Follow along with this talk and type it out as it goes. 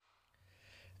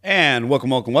And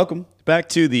welcome back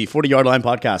to the 40-Yard Line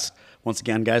podcast. Once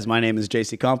again, guys, my name is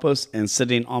JC Campos, and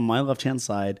sitting on my left-hand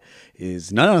side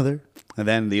is none other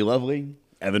than the lovely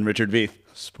Evan Richard Veith.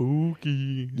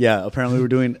 Spooky. Yeah, apparently we're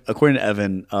doing, according to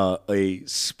Evan, a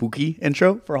spooky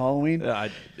intro for Halloween. Yeah,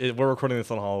 we're recording this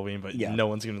on Halloween, but no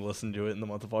one's going to listen to it in the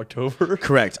month of October.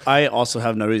 Correct. I also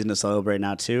have no reason to celebrate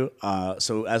now, too.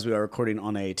 So as we are recording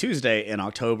on a Tuesday in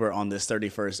October on this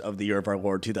 31st of the year of our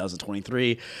Lord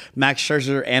 2023, Max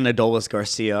Scherzer and Adolis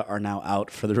Garcia are now out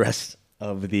for the rest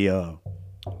of the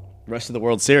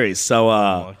World Series.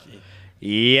 So,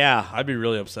 yeah. I'd be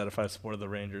really upset if I supported the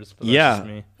Rangers, but that's just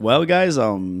me. Well, guys,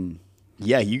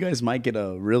 you guys might get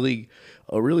a really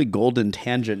golden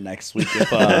tangent next week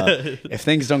if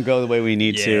things don't go the way we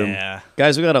need to.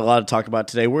 Guys, we got a lot to talk about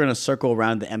today. We're going to circle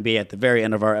around the NBA at the very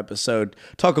end of our episode,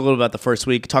 talk a little about the first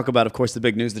week, talk about, of course, the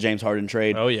big news, the James Harden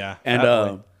trade. Oh, yeah.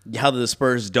 And how the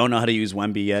Spurs don't know how to use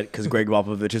Wemby yet because Greg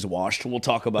Popovich is washed. We'll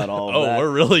talk about all of that.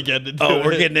 We're really getting into it.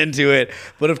 We're getting into it.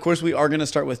 But, of course, we are going to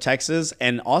start with Texas.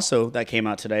 And also, that came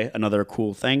out today, another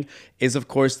cool thing, is, of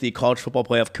course, the College Football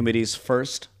Playoff Committee's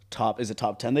first top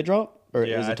 10 they drop? Or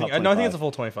is it top 25? I think it's a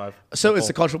full 25. So it's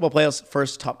the College Football Playoff's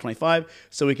first top 25.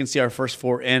 So we can see our first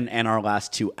four in and our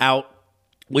last two out.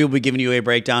 We will be giving you a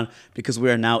breakdown because we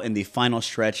are now in the final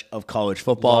stretch of college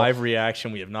football. Live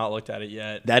reaction. We have not looked at it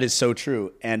yet. That is so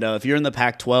true. And if you're in the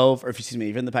Pac-12, or if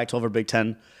you're in the Pac-12 or Big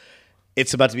Ten,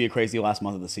 it's about to be a crazy last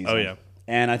month of the season. Oh, yeah.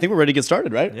 And I think we're ready to get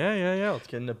started, right? Yeah. Let's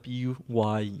get into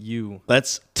BYU.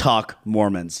 Let's talk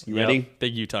Mormons. You ready?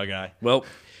 Big Utah guy. Well,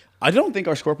 I don't think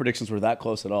our score predictions were that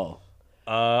close at all.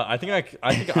 I think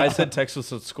I said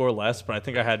Texas would score less, but I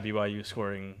think I had BYU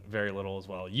scoring very little as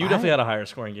well. You definitely had a higher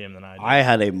scoring game than I did. I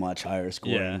had a much higher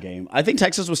scoring game. I think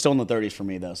Texas was still in the 30s for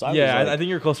me, though. So I think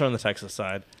you're closer on the Texas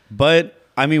side. But,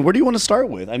 I mean, where do you want to start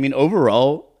with? I mean,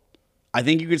 overall, I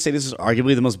think you could say this is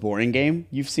arguably the most boring game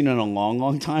you've seen in a long,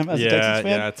 long time as a Texas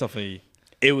fan. Yeah, it's definitely.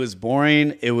 It was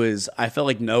boring. I felt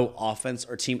like no offense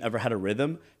or team ever had a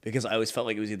rhythm because I always felt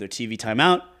like it was either TV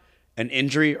timeout, an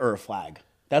injury, or a flag.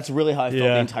 That's really how I felt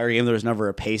the entire game. There was never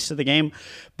a pace to the game.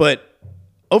 But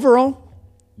overall,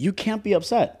 you can't be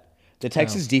upset. The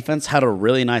Texas defense had a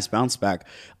really nice bounce back.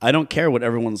 I don't care what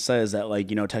everyone says that,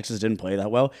 Texas didn't play that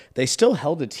well. They still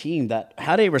held a team that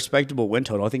had a respectable win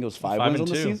total. I think it was 5 wins on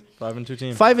the season. 5-2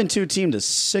 team. 5-2 team to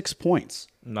 6 points.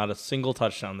 Not a single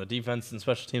touchdown. The defense and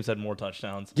special teams had more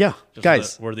touchdowns. Yeah, just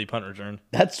guys. Worthy punt return.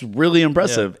 That's really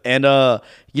impressive. Yeah.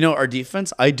 And, our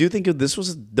defense, I do think this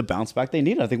was the bounce back they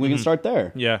needed. I think we can start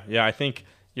there. Yeah. I think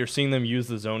you're seeing them use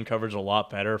the zone coverage a lot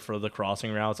better for the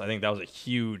crossing routes. I think that was a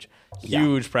huge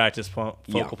practice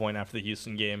focal point after the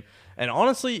Houston game. And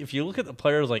honestly, if you look at the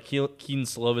players like Keaton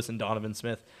Slovis and Donovan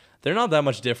Smith, they're not that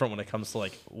much different when it comes to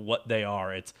what they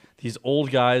are. It's these old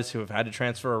guys who have had to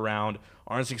transfer around,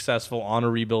 aren't successful on a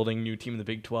rebuilding new team in the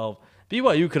Big 12.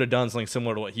 BYU could have done something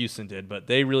similar to what Houston did, but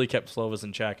they really kept Slovis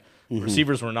in check.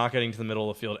 Receivers were not getting to the middle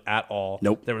of the field at all.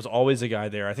 Nope. There was always a guy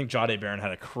there. I think Jahdae Barron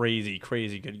had a crazy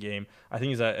good game. I think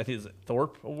he's a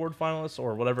Thorpe Award finalist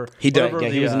or whatever. He did. Yeah,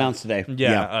 he was announced today.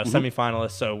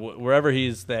 Semifinalist. So wherever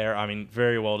he's there, I mean,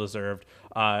 very well deserved.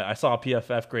 I saw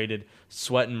PFF graded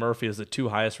Sweat and Murphy as the two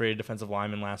highest rated defensive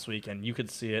linemen last week, and you could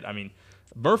see it. I mean,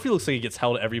 Murphy looks like he gets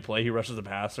held every play. He rushes the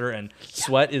passer, and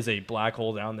Sweat is a black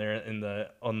hole down there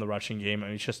on the rushing game. I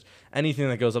mean, it's just anything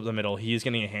that goes up the middle, he's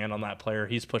getting a hand on that player.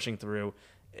 He's pushing through.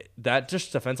 That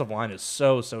just defensive line is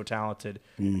so talented,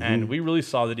 and we really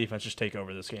saw the defense just take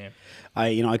over this game.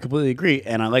 I completely agree,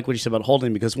 and I like what you said about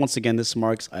holding because once again, this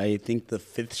marks I think the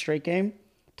 5th straight game.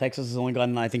 Texas has only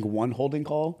gotten, I think, one holding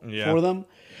call for them.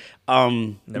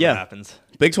 Never happens.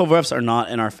 Big 12 refs are not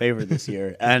in our favor this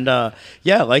year. And,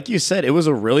 like you said, it was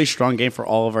a really strong game for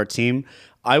all of our team.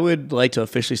 I would like to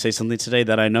officially say something today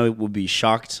that I know will be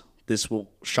shocked. This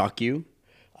will shock you.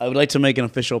 I would like to make an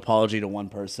official apology to one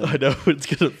person. I know it's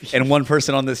going to be. And one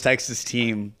person on this Texas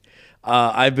team.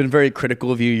 I've been very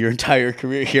critical of you your entire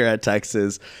career here at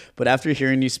Texas. But after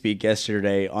hearing you speak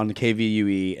yesterday on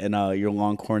KVUE and your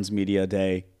Longhorns Media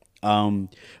Day, I'd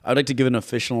like to give an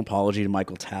official apology to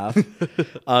Michael Taft.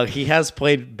 He has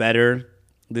played better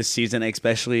this season,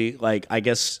 especially I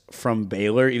guess from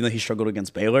Baylor. Even though he struggled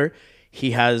against Baylor, he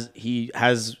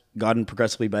has gotten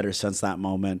progressively better since that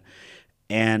moment.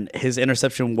 And his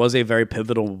interception was a very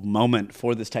pivotal moment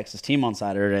for this Texas team on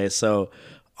Saturday. So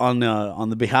on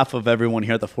the behalf of everyone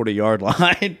here at the 40-yard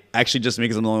line, actually just me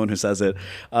because I'm the only one who says it,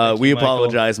 we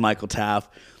apologize, Michael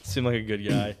Taft. Seemed like a good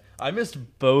guy. I missed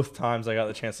both times I got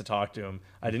the chance to talk to him.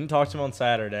 I didn't talk to him on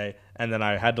Saturday, and then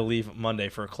I had to leave Monday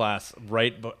for class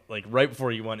right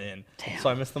before you went in. Damn. So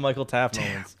I missed the Michael Taft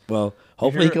moments. Well,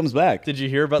 hopefully he comes back. Did you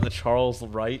hear about the Charles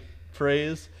Wright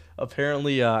praise?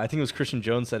 apparently, I think it was Christian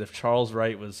Jones said if Charles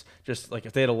Wright was just like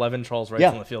if they had 11 Charles Wrights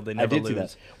on the field, they never lose. See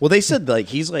that. Well, they said like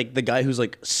he's like the guy who's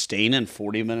like staying in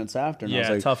 40 minutes after. And I was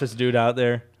like, toughest dude out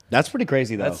there. That's pretty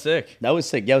crazy, though. That's sick. That was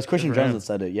sick. Yeah, it was Christian Jones that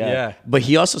said it. Yeah. But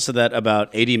he also said that about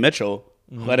A.D. Mitchell,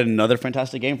 who had another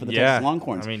fantastic game for the Texas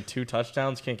Longhorns. I mean, 2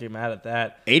 touchdowns. Can't get mad at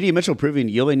that. A.D. Mitchell proving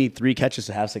you only need 3 catches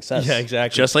to have success. Yeah,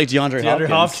 exactly. Just like DeAndre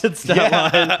Hopkins.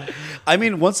 Stat line. I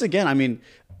mean, once again,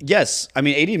 yes.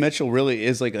 A.D. Mitchell really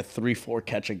is like a 3-4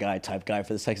 catch a guy type guy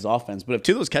for the Texas offense. But if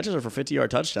 2 of those catches are for 50-yard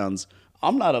touchdowns,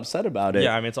 I'm not upset about it.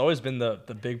 Yeah, it's always been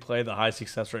the big play, the high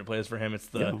success rate plays for him. It's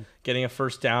the getting a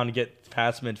first down, get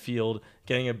past midfield,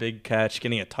 getting a big catch,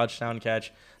 getting a touchdown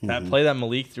catch. That play that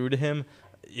Maalik threw to him,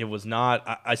 it was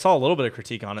not. I saw a little bit of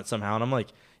critique on it somehow, and I'm like,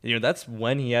 that's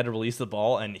when he had to release the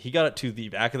ball, and he got it to the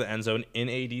back of the end zone in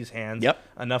AD's hands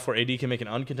enough where AD can make an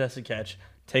uncontested catch,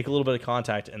 take a little bit of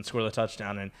contact, and score the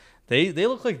touchdown. And they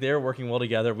look like they're working well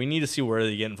together. We need to see where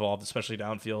they get involved, especially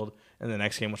downfield in the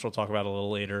next game, which we'll talk about a little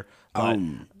later. But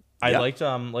I liked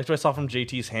what I saw from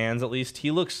JT's hands. At least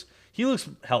he looks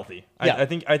healthy. I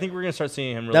think we're gonna start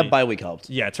seeing him. Really, that bye week helped.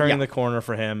 Yeah, turning the corner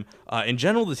for him. In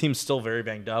general, the team's still very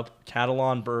banged up.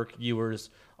 Catalan, Burke, Ewers,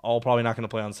 all probably not going to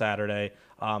play on Saturday.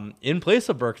 In place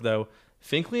of Burke, though,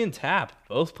 Finkley and Tapp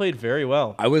both played very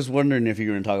well. I was wondering if you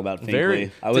were going to talk about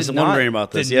Finkley. I was wondering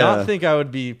about this. Did not think I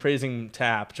would be praising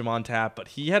Jamon Tapp, but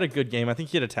he had a good game. I think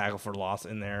he had a tackle for loss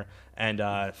in there, and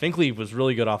Finkley was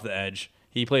really good off the edge.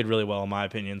 He played really well, in my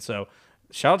opinion. So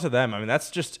shout out to them. That's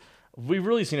just we've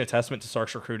really seen a testament to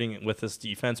Sark's recruiting with this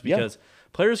defense because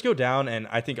players go down, and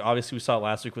I think obviously we saw it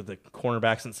last week with the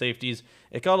cornerbacks and safeties.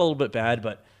 It got a little bit bad,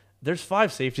 but there's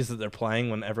 5 safeties that they're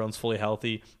playing when everyone's fully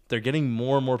healthy. They're getting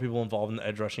more and more people involved in the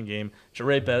edge rushing game.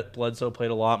 Jarrell Bledsoe played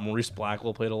a lot. Maurice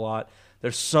Blackwell played a lot.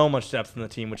 There's so much depth in the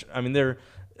team, which,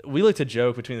 we like to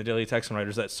joke between the Daily Texan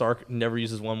writers that Sark never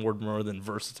uses one word more than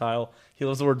versatile. He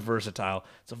loves the word versatile.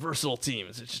 It's a versatile team.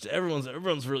 It's just everyone's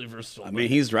really versatile.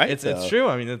 He's right. It's true.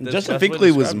 Justin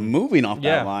Finkley was moving off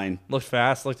that line. Looked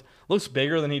fast. Looks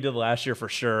bigger than he did last year for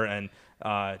sure. And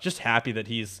just happy that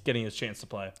he's getting his chance to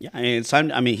play. Yeah, it's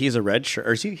time. He's a red shirt.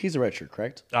 Or he's a red shirt,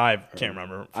 correct? I can't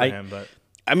remember for him, but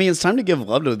it's time to give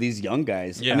love to these young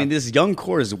guys. Yeah. This young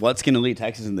core is what's going to lead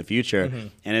Texas in the future,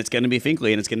 and it's going to be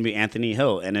Finkley, and it's going to be Anthony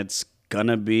Hill, and it's going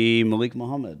to be Maalik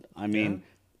Muhammad.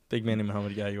 Big Manny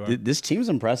Muhammad guy you are. This team's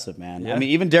impressive, man. Yeah.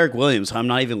 Even Derek Williams, who I'm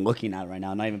not even looking at right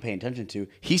now, not even paying attention to,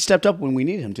 he stepped up when we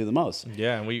needed him to the most.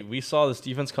 Yeah, and we saw this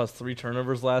defense cause 3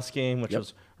 turnovers last game, which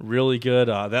was really good.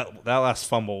 That last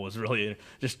fumble was really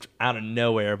just out of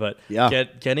nowhere, but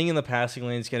getting in the passing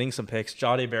lanes, getting some picks.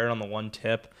 Jahdae Barrett on the one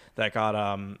tip that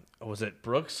got was it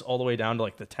Brooks all the way down to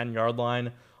like the 10-yard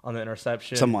line on the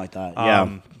interception, something like that.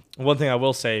 Yeah. One thing I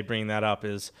will say, bringing that up,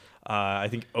 is I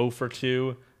think 0 for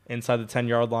 2 inside the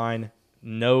 10-yard line.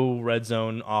 No red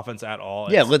zone offense at all.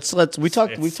 We talked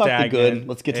the good.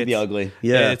 Let's get to the ugly.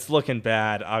 Yeah, it's looking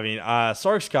bad.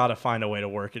 Sark's got to find a way to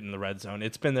work it in the red zone.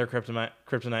 It's been their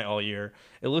kryptonite all year.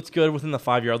 It looks good within the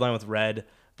 5-yard line with red,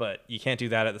 but you can't do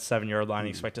that at the 7-yard line and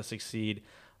expect to succeed.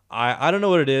 I don't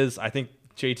know what it is. I think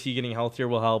JT getting healthier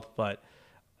will help, but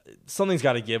something's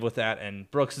got to give with that.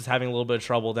 And Brooks is having a little bit of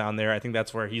trouble down there. I think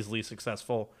that's where he's least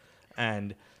successful.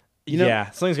 And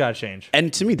something's got to change.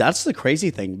 And to me, that's the crazy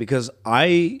thing, because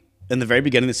in the very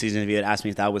beginning of the season, if you had asked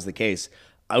me if that was the case,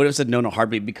 I would have said no in a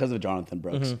heartbeat because of Jonathan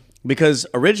Brooks. Because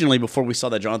originally, before we saw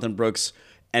that Jonathan Brooks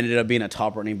ended up being a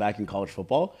top running back in college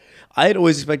football, I had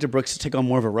always expected Brooks to take on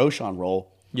more of a Roschon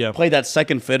role, play that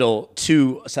second fiddle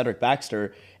to Cedric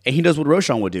Baxter, and he does what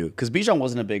Roschon would do. Because Bijan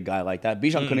wasn't a big guy like that.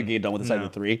 Bijan couldn't get it done with the side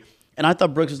of 3. And I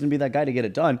thought Brooks was going to be that guy to get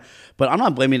it done. But I'm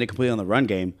not blaming it completely on the run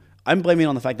game. I'm blaming it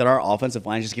on the fact that our offensive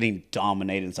line is just getting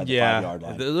dominated inside the 5-yard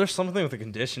line. There's something with the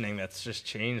conditioning that's just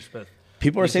changed. But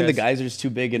people are saying the guys are just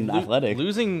too big and athletic.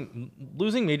 Losing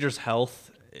Major's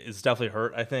health is definitely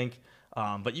hurt, I think.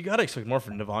 But you got to expect more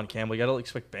from Devon Campbell. You got to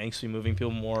expect Banks to be moving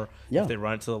people more if they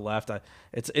run it to the left.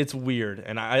 It's weird.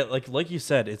 And I like you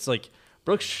said, it's like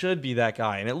Brooks should be that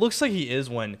guy. And it looks like he is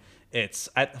when it's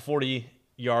at the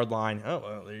 40-yard line. Oh,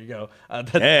 well, there you go. I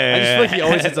just feel like he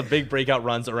always hits a big breakout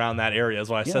runs around that area is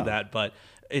why I said that. But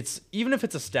even if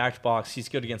it's a stacked box, he's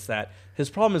good against that.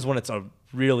 His problem is when it's a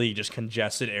really just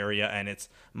congested area and it's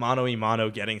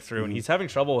mano-a-mano getting through, and he's having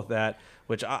trouble with that,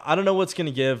 which I don't know what's going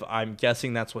to give. I'm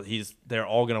guessing that's what they're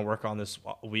all going to work on this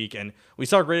week. And we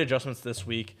saw great adjustments this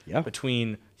week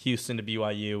between Houston to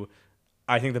BYU.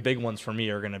 I think the big ones for me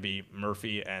are going to be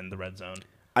Murphy and the red zone.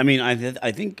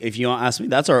 I think if you ask me,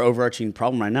 that's our overarching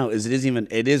problem right now. It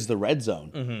is the red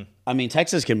zone.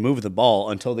 Texas can move the ball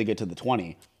until they get to the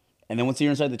 20, and then once you're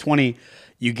inside the 20,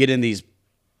 you get in these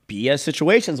BS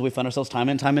situations we found ourselves time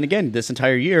and time and again this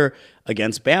entire year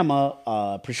against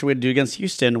Bama. Pretty sure we had to do against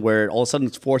Houston, where all of a sudden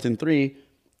it's 4th and 3,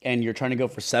 and you're trying to go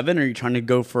for 7, or you're trying to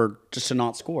go for just to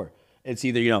not score. It's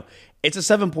either, it's a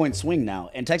 7-point swing now.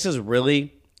 And Texas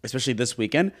really, especially this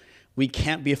weekend, we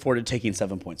can't be afforded taking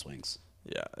 7-point swings.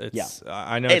 Yeah,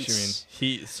 I know what you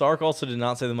mean. Sark also did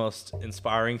not say the most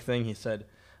inspiring thing. He said,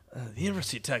 the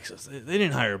University of Texas, they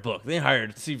didn't hire a book. They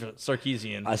hired Steve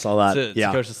Sarkisian. I saw that.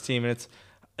 To coach this team. And it's,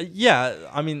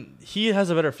 I mean, he has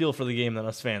a better feel for the game than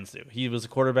us fans do. He was a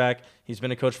quarterback. He's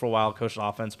been a coach for a while, coached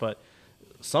offense, but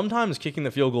sometimes kicking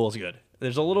the field goal is good.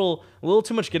 There's a little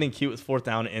too much getting cute with 4th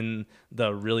down in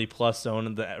the really plus zone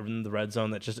in the red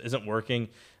zone that just isn't working.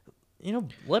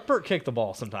 Let Burt kick the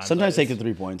ball sometimes. Sometimes take the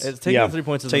 3 points. Taking the 3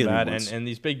 points isn't bad, and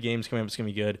these big games coming up is going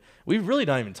to be good. We've really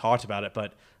not even talked about it,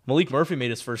 but Maalik Murphy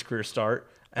made his first career start.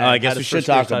 I guess we should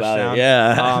talk about it.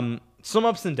 Yeah. Some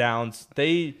ups and downs.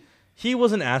 He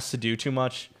wasn't asked to do too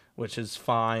much, which is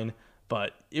fine,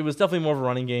 but it was definitely more of a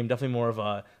running game, definitely more of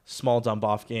a small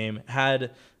dump-off game. Had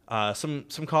some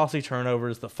costly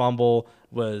turnovers. The fumble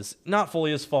was not fully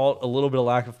his fault, a little bit of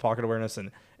lack of pocket awareness, and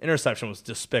interception was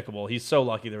despicable. He's so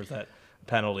lucky there was that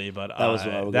penalty, but that was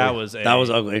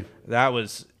ugly. That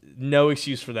was no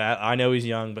excuse for that. I know he's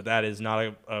young, but that is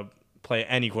not a play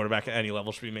any quarterback at any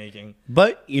level should be making.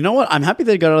 But you know what? I'm happy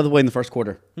they got out of the way in the first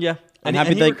quarter. Yeah, I'm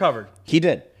happy he recovered. He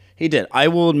did. I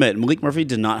will admit, Maalik Murphy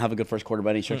did not have a good first quarter by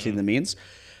any stretch of the means.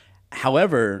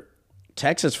 However,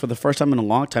 Texas, for the first time in a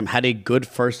long time, had a good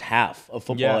first half of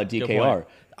football at DKR.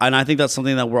 And I think that's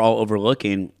something that we're all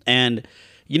overlooking. And,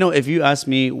 if you ask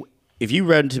me, if you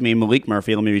read to me Maalik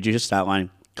Murphy, let me read you his stat line,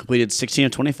 completed 16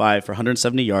 of 25 for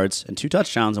 170 yards and 2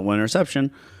 touchdowns and 1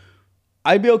 interception,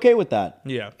 I'd be okay with that.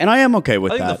 Yeah. And I am okay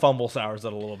with that. I think the fumble sours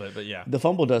it a little bit, but yeah. The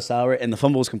fumble does sour it, and the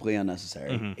fumble was completely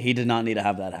unnecessary. He did not need to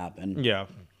have that happen. Yeah.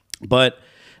 But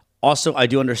also, I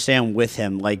do understand with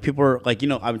him, like, people are like,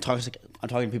 I'm talking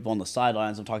to people on the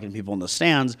sidelines, I'm talking to people in the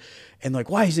stands, and like,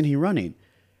 why isn't he running?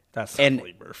 That's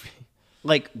Maalik Murphy.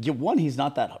 Like, one, he's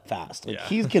not that fast. Like,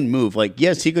 he can move. Like,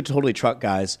 yes, he could totally truck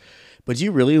guys, but do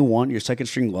you really want your second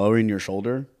string lowering your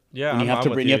shoulder? Yeah, when you have to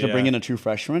bring in a true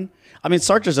freshman. I mean,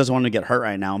 Sark just doesn't want to get hurt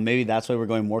right now. Maybe that's why we're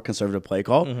going more conservative play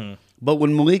call. But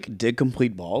when Maalik did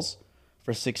complete balls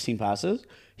for 16 passes,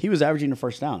 he was averaging a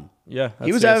first down. Yeah,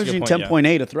 he was averaging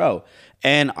 10.8 a throw.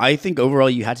 And I think overall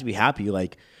you had to be happy.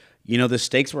 Like, the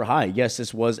stakes were high. Yes,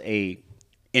 this was a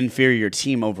inferior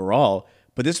team overall,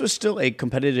 but this was still a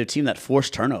competitive team that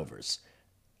forced turnovers.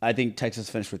 I think Texas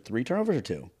finished with 3 turnovers or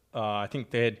 2. I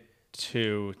think they had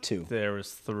 2. 2. There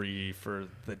was 3 for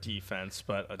the defense,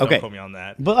 but don't quote me on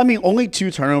that. But I mean, only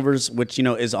 2 turnovers, which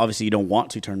is obviously you don't want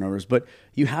 2 turnovers, but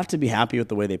you have to be happy with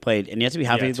the way they played, and you have to be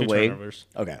happy with the way. Turnovers.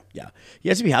 Okay, yeah, you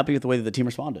have to be happy with the way that the team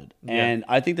responded, and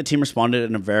I think the team responded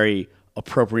in a very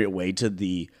appropriate way to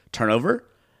the turnover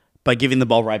by giving the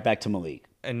ball right back to Maalik.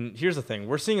 And here's the thing: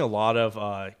 we're seeing a lot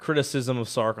of criticism of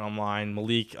Sark online.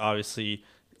 Maalik obviously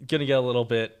gonna get a little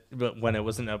bit, but when it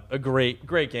wasn't a great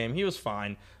game, he was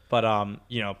fine. But a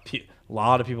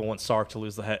lot of people want Sark to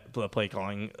lose the play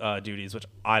calling duties, which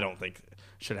I don't think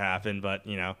should happen. But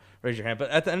raise your hand. But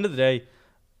at the end of the day,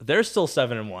 they're still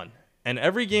 7-1, and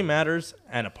every game matters.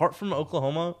 And apart from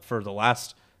Oklahoma, for the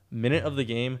last minute of the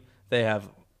game, they have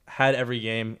had every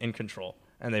game in control,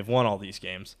 and they've won all these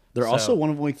games. They're also one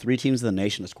of only 3 teams in the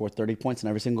nation to score 30 points in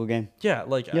every single game. Yeah,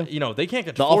 they can't get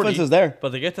to the 40, offense is there,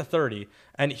 but they get to 30.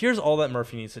 And here's all that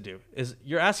Murphy needs to do: is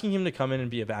you're asking him to come in and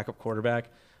be a backup quarterback.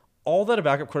 All that a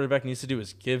backup quarterback needs to do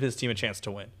is give his team a chance to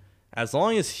win. As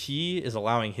long as he is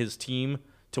allowing his team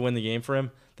to win the game for him,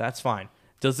 that's fine.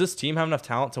 Does this team have enough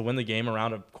talent to win the game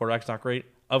around a quarterback that's not great?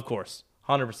 Of course,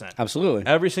 100%. Absolutely.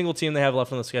 Every single team they have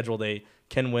left on the schedule, they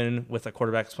can win with a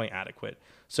quarterback that's playing adequate.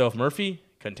 So if Murphy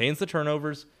contains the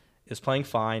turnovers, is playing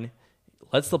fine,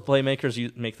 lets the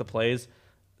playmakers make the plays,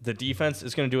 the defense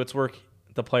is going to do its work,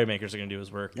 the playmakers are going to do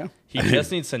his work. Yeah. He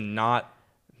just needs to not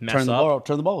mess up.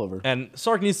 Turn the ball over. And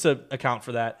Sark needs to account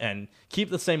for that and keep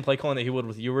the same play calling that he would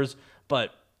with Ewers,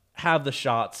 but have the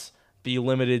shots be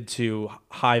limited to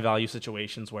high-value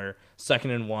situations where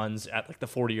 2nd and 1s at like the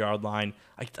 40-yard line.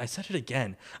 I said it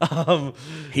again.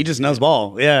 He just knows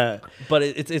ball. Yeah. But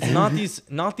it's not these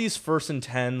 1st and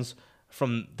 10s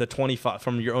from the 25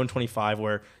 from your own 25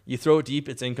 where you throw it deep,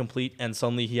 it's incomplete, and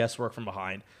suddenly he has to work from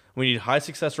behind. We need high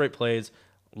success rate plays,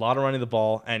 a lot of running the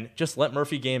ball, and just let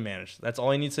Murphy game manage. That's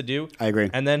all he needs to do. I agree.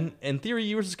 And then, in theory,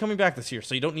 Ewers is coming back this year,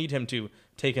 so you don't need him to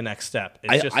take a next step.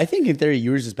 I think, in theory,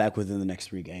 Ewers is back within the next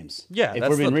 3 games. Yeah, if that's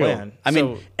we're being the real. plan. I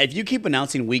mean, if you keep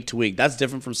announcing week to week, that's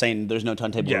different from saying there's no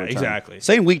timetable. Yeah, return. exactly.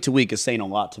 Saying week to week is saying a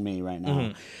lot to me right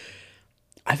now.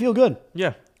 I feel good.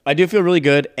 Yeah. I do feel really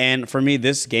good, and for me,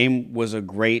 this game was a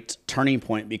great turning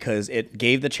point because it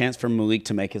gave the chance for Maalik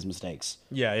to make his mistakes.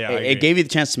 Yeah. It gave you the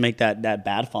chance to make that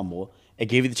bad fumble. It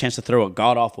gave you the chance to throw a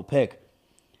god-awful pick,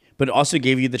 but it also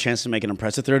gave you the chance to make an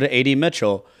impressive throw to A.D.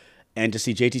 Mitchell and to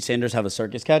see J.T. Sanders have a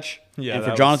circus catch, and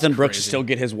for Jonathan Brooks to still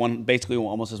get basically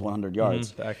almost his 100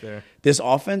 yards. Back there. This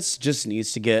offense just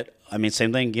needs to get,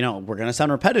 same thing, we're going to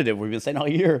sound repetitive. We've been saying all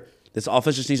year. This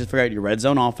offense just needs to figure out your red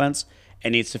zone offense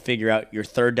and needs to figure out your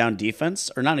third down defense,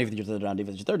 or not even your third down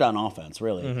defense, your third down offense,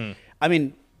 really.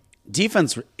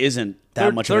 Defense isn't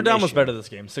that much of an Third down issue. was better this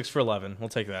game, 6 for 11. We'll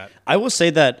take that. I will say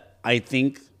that I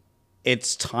think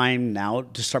it's time now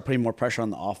to start putting more pressure on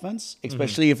the offense,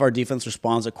 especially if our defense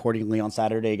responds accordingly on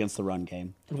Saturday against the run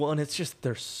game. Well, and it's just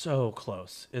they're so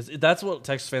close. That's what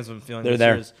Texas fans have been feeling.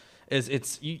 They're this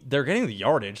there. Year they're getting the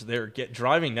yardage. They're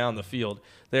driving down the field.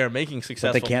 They are making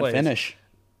successful plays. But they can't finish.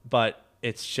 But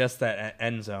it's just that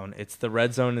end zone. It's the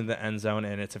red zone in the end zone,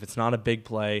 and if it's not a big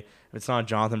play, if it's not a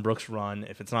Jonathan Brooks run,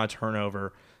 if it's not a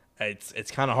turnover, it's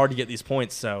kind of hard to get these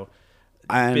points. So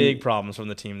big problems from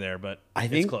the team there, but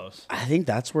it's close. I think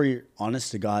that's where you're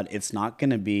honest to God. It's not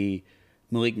going to be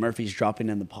Maalik Murphy's dropping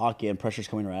in the pocket and pressure's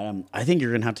coming around him. I think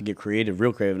you're going to have to get creative,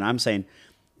 real creative. And I'm saying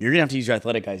you're going to have to use your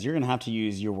athletic guys. You're going to have to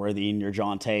use your Worthy and your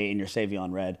Jonte and your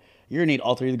Savion Red. You're going to need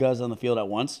all three of the guys on the field at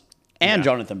once. And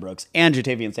Jonathan Brooks, and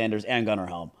Jatavian Sanders, and Gunnar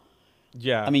Helm.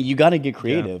 Yeah. You got to get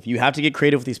creative. Yeah. You have to get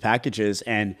creative with these packages.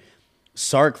 And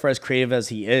Sark, for as creative as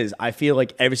he is, I feel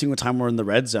like every single time we're in the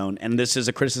red zone, and this is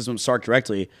a criticism of Sark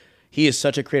directly, he is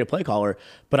such a creative play caller,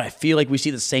 but I feel like we see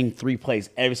the same 3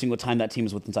 plays every single time that team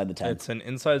is within inside the 10. It's an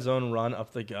inside zone run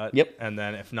up the gut. Yep. And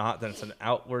then if not, then it's an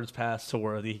outwards pass to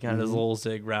Worthy. He kind of does a little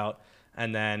zig route.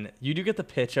 And then you do get the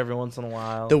pitch every once in a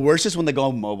while. The worst is when they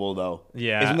go mobile, though.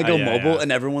 Yeah. Is when they go mobile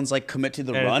and everyone's like commit to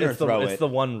the run or throw it. It's the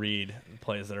one read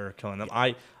plays that are killing them.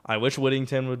 I wish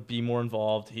Whittington would be more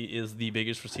involved. He is the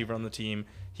biggest receiver on the team.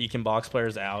 He can box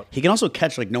players out. He can also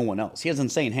catch like no one else. He has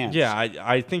insane hands. Yeah,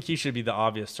 I think he should be the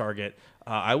obvious target.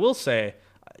 I will say,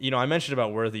 I mentioned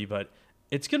about Worthy, but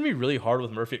it's going to be really hard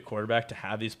with Murphy at quarterback to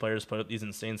have these players put up these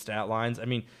insane stat lines.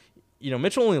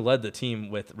 Mitchell only led the team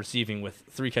with receiving with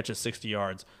 3 catches, 60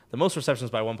 yards. The most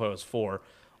receptions by one point was 4.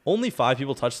 Only 5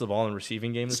 people touched the ball in the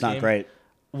receiving game this game. It's not great.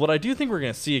 What I do think we're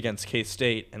going to see against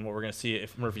K-State, and what we're going to see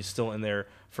if Murphy's still in there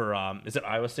for, is it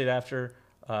Iowa State after?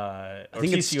 I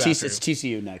think it's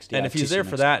TCU next. Yeah, and if he's there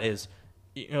for that is,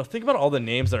 think about all the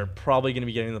names that are probably going to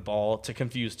be getting the ball to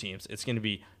confuse teams. It's going to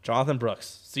be Jonathan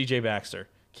Brooks, C.J. Baxter,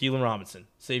 Keelan Robinson,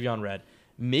 Savion Red.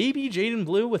 Maybe Jaden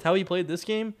Blue with how he played this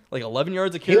game, like 11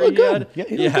 yards a carry. He looked good. Yeah,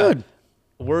 he looked good.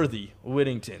 Worthy,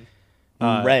 Whittington,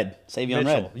 Red, Savion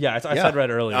Mitchell. Red. Yeah, I said Red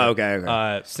earlier. Oh,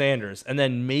 okay. Sanders, and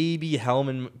then maybe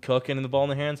Hellman, Cook, and the ball in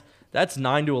their hands. That's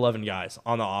 9 to 11 guys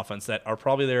on the offense that are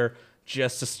probably there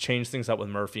just to change things up with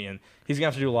Murphy, and he's gonna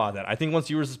have to do a lot of that. I think once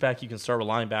Ewers is back, you can start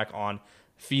relying back on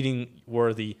feeding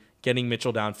Worthy, getting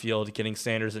Mitchell downfield, getting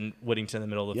Sanders and Whittington in the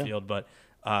middle of the field, but.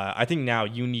 I think now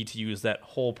you need to use that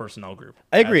whole personnel group.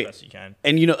 I agree. As best you can.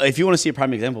 And, if you want to see a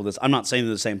prime example of this, I'm not saying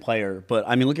they're the same player, but,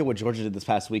 look at what Georgia did this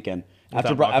past weekend.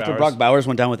 After Brock Bowers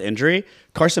went down with injury,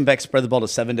 Carson Beck spread the ball to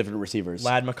 7 different receivers.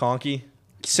 Ladd McConkey.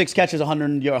 6 catches,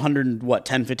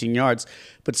 10, 15 yards,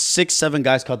 but 6, 7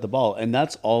 guys caught the ball, and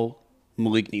that's all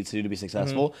Maalik needs to do to be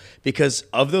successful because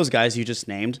of those guys you just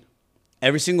named,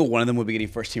 every single one of them would be getting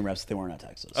first-team reps if they weren't at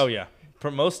Texas. Oh, yeah.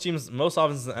 Most teams, most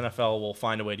offenses in the NFL will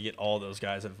find a way to get all those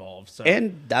guys involved. So.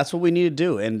 And that's what we need to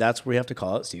do, and that's where we have to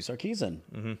call it Steve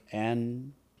Sarkisian.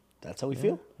 And that's how we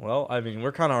feel. Well,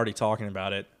 we're kind of already talking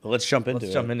about it. But let's jump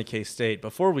into K-State.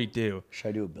 Before we do. Should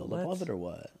I do a build-up of it or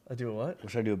what? I do a what?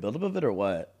 Should I do a build-up of it or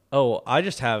what? Oh, I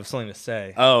just have something to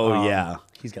say. Oh, yeah.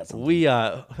 He's got something.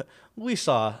 We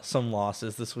saw some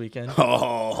losses this weekend.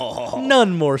 Oh.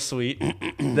 None more sweet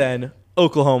than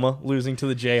Oklahoma losing to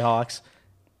the Jayhawks.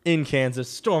 In Kansas,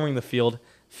 storming the field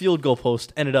goal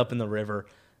post ended up in the river.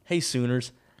 Hey,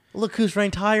 Sooners, look who's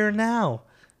ranked higher now.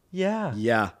 Yeah.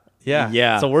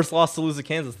 It's a worse loss to lose to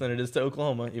Kansas than it is to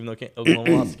Oklahoma, even though Oklahoma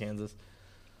lost to Kansas.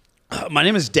 My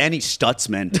name is Danny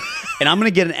Stutzman, and I'm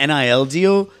going to get an NIL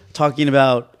deal talking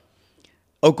about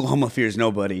Oklahoma fears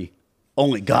nobody,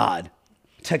 only God.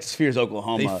 Texas fears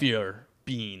Oklahoma. They fear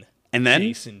Bean. And then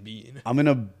Jason Bean. I'm going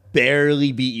to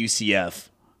barely beat UCF.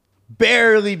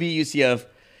 Barely beat UCF.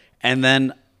 And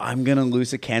then I'm going to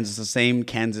lose to Kansas, the same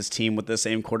Kansas team with the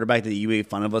same quarterback that you made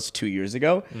fun of us 2 years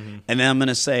ago. And then I'm going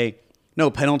to say,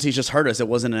 no, penalties just hurt us. It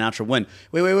wasn't a natural win.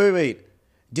 Wait.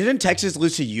 Didn't Texas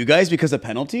lose to you guys because of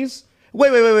penalties?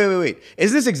 Wait.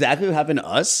 Isn't this exactly what happened to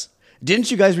us? Didn't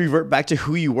you guys revert back to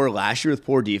who you were last year with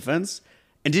poor defense?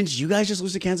 And didn't you guys just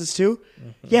lose to Kansas too?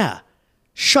 Yeah.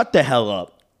 Shut the hell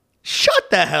up. Shut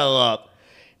the hell up.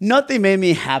 Nothing made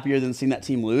me happier than seeing that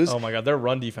team lose. Oh my God, their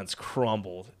run defense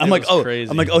crumbled. I'm like,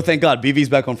 thank God, BV's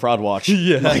back on fraud watch.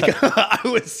 Yeah, like, I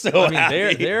was so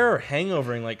happy. They're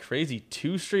hangovering like crazy.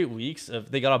 2 straight weeks of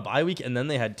they got a bye week, and then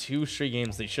they had 2 straight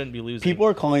games they shouldn't be losing. People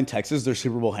are calling Texas their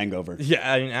Super Bowl hangover.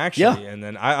 Yeah, I mean, actually, and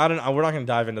then I don't. We're not going to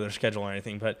dive into their schedule or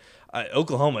anything, but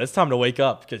Oklahoma, it's time to wake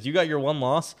up because you got your one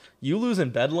loss. You lose in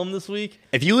Bedlam this week.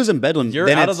 If you lose in Bedlam, you're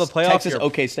then out of the playoffs. Texas,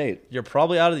 OK State. You're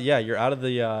probably out of you're out of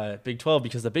the Big 12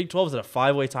 because the Big 12 is at a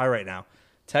 5-way tie right now.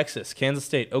 Texas, Kansas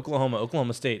State,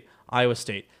 Oklahoma State, Iowa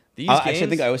State. These games, actually, I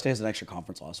think Iowa State has an extra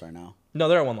conference loss right now. No,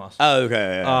 they're at 1 loss. Oh,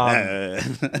 okay.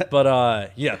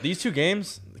 But these 2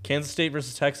 games, Kansas State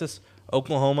versus Texas,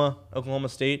 Oklahoma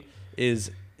State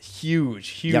is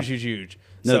huge.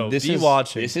 No, so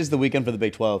watching. This is the weekend for the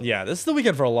Big 12. Yeah, this is the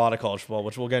weekend for a lot of college football,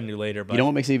 which we'll get into later. But you know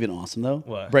what makes it even awesome, though?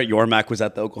 What? Brett Yormark was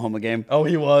at the Oklahoma game. Oh,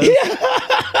 he was?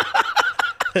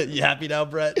 You happy now,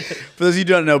 Brett? For those of you who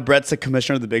don't know, Brett's the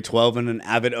commissioner of the Big 12 and an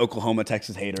avid Oklahoma,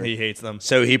 Texas hater. He hates them.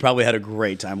 So he probably had a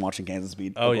great time watching Kansas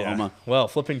beat Oklahoma. Yeah. Well,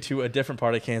 flipping to a different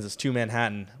part of Kansas, to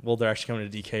Manhattan. Well, they're actually coming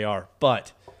to DKR.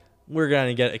 But we're going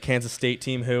to get a Kansas State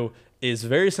team who is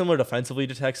very similar defensively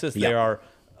to Texas. They are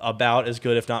about as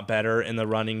good, if not better, in the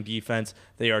running defense.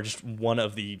 They are just one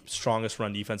of the strongest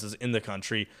run defenses in the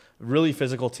country. Really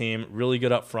physical team, really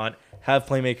good up front, have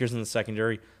playmakers in the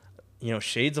secondary. You know,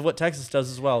 shades of what Texas does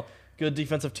as well. Good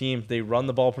defensive team. They run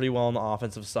the ball pretty well on the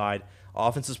offensive side.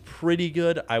 Offense is pretty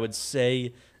good. I would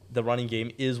say the running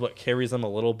game is what carries them a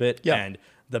little bit. Yeah. And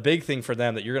the big thing for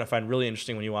them that you're going to find really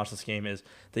interesting when you watch this game is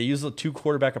they use the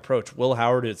 2-quarterback approach. Will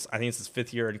Howard is, I think it's his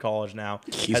 5th year in college now.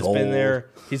 He's old. Been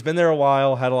there. He's been there a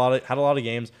while. Had a lot of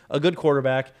games. A good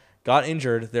quarterback. Got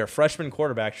injured. Their freshman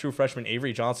quarterback, true freshman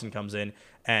Avery Johnson, comes in,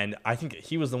 and I think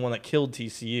he was the one that killed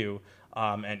TCU.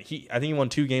 And I think he won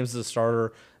 2 games as a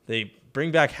starter. They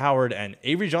bring back Howard, and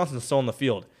Avery Johnson's still on the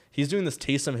field. He's doing this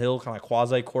Taysom Hill kind of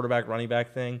quasi quarterback running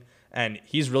back thing, and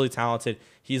he's really talented.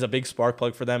 He's a big spark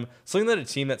plug for them. Something that a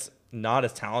team that's not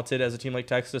as talented as a team like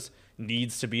Texas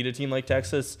needs to beat a team like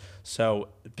Texas. So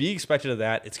be expected of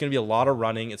that. It's going to be a lot of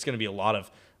running. It's going to be a lot of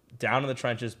down in the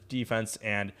trenches defense,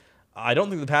 and I don't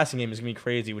think the passing game is going to be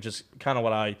crazy, which is kind of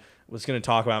what I was going to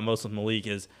talk about most with Maalik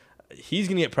is he's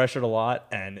going to get pressured a lot,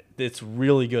 and it's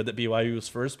really good that BYU was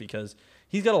first because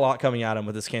he's got a lot coming at him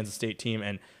with this Kansas State team,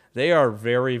 and they are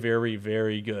very, very,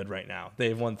 very good right now.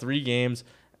 They've won 3 games.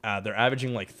 They're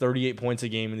averaging like 38 points a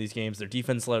game in these games. Their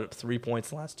defense let up 3 points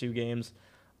the last 2 games.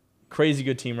 Crazy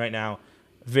good team right now.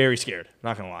 Very scared,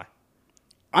 not going to lie.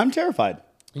 I'm terrified.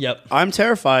 Yep. I'm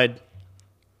terrified.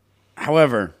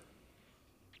 However,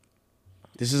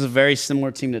 this is a very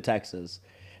similar team to Texas.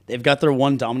 They've got their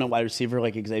one dominant wide receiver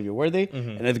like Xavier Worthy,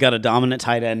 and they've got a dominant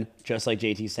tight end just like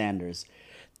JT Sanders.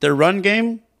 Their run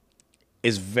game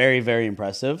is very, very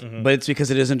impressive, but it's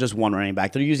because it isn't just one running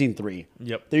back. They're using 3.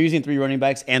 Yep. They're using 3 running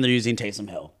backs, and they're using Taysom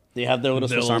Hill. They have their little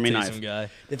Swiss Army knife. Guy.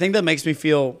 The thing that makes me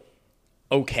feel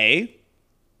okay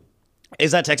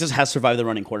is that Texas has survived the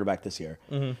running quarterback this year.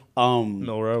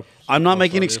 Milroe. I'm not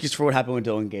making an excuse for what happened with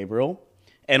Dylan Gabriel.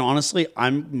 And honestly,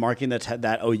 I'm marking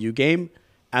that OU game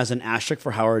as an asterisk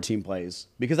for how our team plays.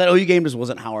 Because that OU game just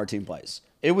wasn't how our team plays.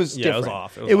 It was different. It was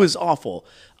off. It was awful.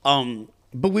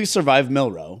 But we survived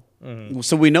Milroe.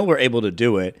 So we know we're able to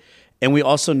do it. And we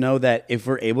also know that if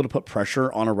we're able to put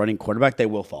pressure on a running quarterback, they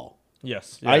will fall.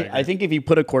 Yes. Yeah, I think if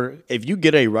you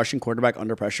get a rushing quarterback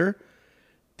under pressure,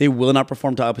 they will not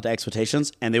perform to up to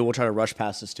expectations, and they will try to rush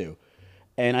passes too.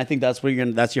 And I think that's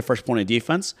that's your first point of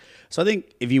defense. So I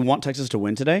think if you want Texas to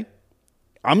win today,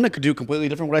 I'm going to do completely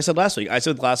different what I said last week. I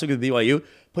said last week with BYU,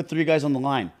 put 3 guys on the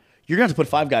line. You're going to have to put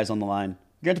 5 guys on the line.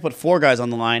 You're going to have to put 4 guys on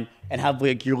the line and have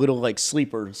like your little like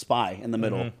sleeper spy in the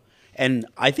middle. And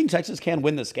I think Texas can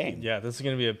win this game. Yeah, this is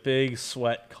going to be a big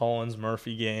Sweat, Collins,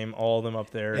 Murphy game. All of them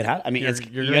up there. You got to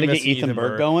get Ethan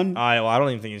Bird going. I don't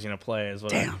even think he's going to play.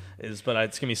 But it's going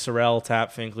to be Sorrell,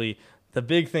 Tapp, Finkley. The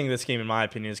big thing this game, in my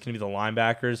opinion, is going to be the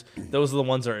linebackers. Those are the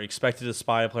ones that are expected to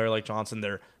spy a player like Johnson.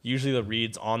 They're usually the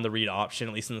reads on the read option,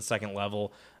 at least in the second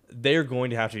level. They're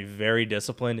going to have to be very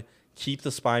disciplined, keep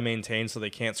the spy maintained so they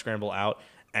can't scramble out,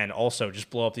 and also just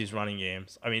blow up these running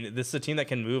games. I mean, this is a team that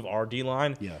can move our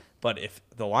D-line, but if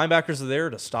the linebackers are there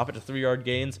to stop it to 3-yard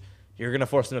gains, you're going to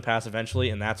force them to pass eventually,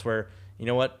 and that's where, you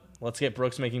know what, let's get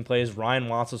Brooks making plays. Ryan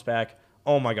Watts was back.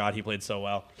 Oh, my God, he played so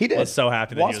well. He did. I was so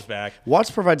happy that he was back.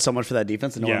 Watts provides so much for that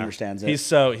defense, and no one understands it. He's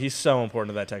so important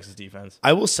to that Texas defense.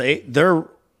 I will say their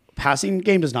passing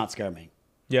game does not scare me.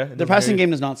 Yeah, their passing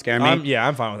game does not scare me.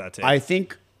 I'm fine with that too. I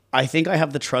think I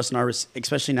have the trust in our,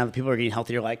 especially now that people are getting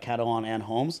healthier, like Catalan and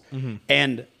Holmes,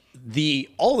 and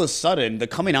all of a sudden the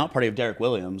coming out party of Derek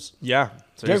Williams. Yeah,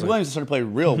 Derek Williams started to play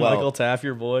real well. Michael Taff,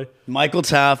 your boy. Michael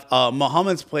Taff.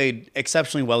 Muhammad's played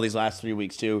exceptionally well these last 3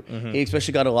 weeks, too. He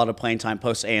especially got a lot of playing time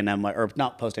post A&M, or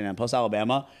not post A&M, post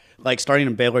Alabama. Like, starting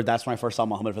in Baylor, that's when I first saw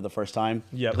Muhammad for the first time.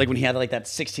 Yep. Like, when he had, like, that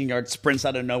 16-yard sprints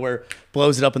out of nowhere,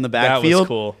 blows it up in the backfield. That was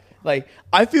cool. Like,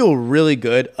 I feel really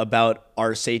good about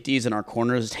our safeties and our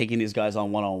corners taking these guys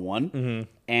on one-on-one.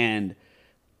 And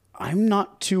I'm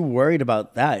not too worried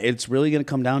about that. It's really going to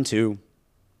come down to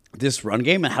this run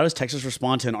game and how does Texas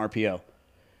respond to an RPO?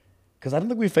 Because I don't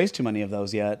think we've faced too many of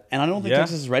those yet. And I don't think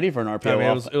Texas is ready for an RPO. I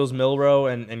mean, it was Milroe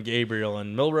and Gabriel.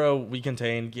 And Milroe, we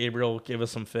contained. Gabriel gave us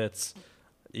some fits.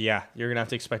 Yeah, you're going to have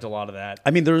to expect a lot of that.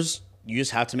 I mean, you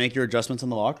just have to make your adjustments in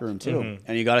the locker room, too.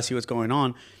 And you got to see what's going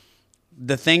on.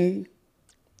 The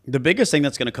biggest thing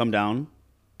that's going to come down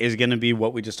is going to be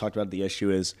what we just talked about. The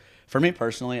issue is, for me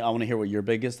personally, I want to hear what your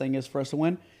biggest thing is for us to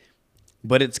win.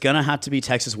 But it's going to have to be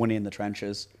Texas winning in the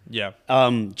trenches. Yeah.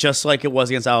 Just like it was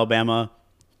against Alabama,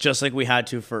 just like we had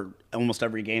to for almost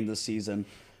every game this season.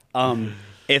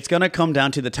 It's going to come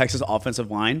down to the Texas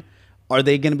offensive line. Are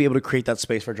they going to be able to create that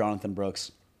space for Jonathan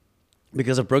Brooks?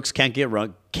 Because if Brooks can't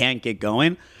get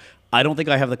going, I don't think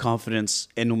I have the confidence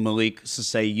in Maalik to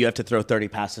say you have to throw 30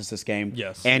 passes this game.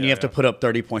 Yes. And you have to put up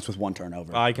 30 points with one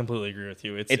turnover. I completely agree with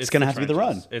you. It's going to have to be the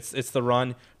run. It's the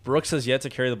run. Brooks has yet to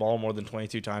carry the ball more than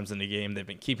 22 times in the game. They've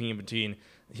been keeping him between.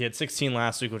 He had 16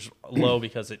 last week, which was low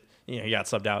because he got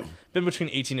subbed out. Been between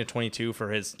 18 to 22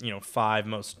 for his 5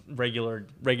 most regular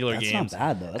games. That's not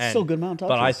bad though. That's still a good amount of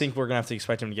touches. But I think we're going to have to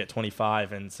expect him to get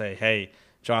 25 and say, hey,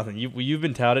 Jonathan, you've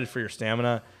been touted for your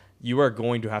stamina. You are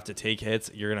going to have to take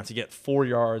hits. You're going to have to get 4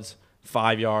 yards,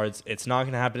 5 yards. It's not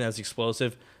going to happen as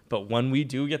explosive, but when we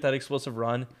do get that explosive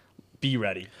run, be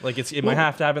ready. Like it might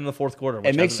have to happen in the fourth quarter.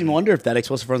 It makes you wonder if that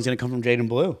explosive run is going to come from Jaden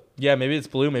Blue. Yeah, maybe it's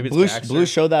Blue. Maybe it's Baxter. Blue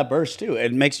showed that burst too.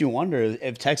 It makes you wonder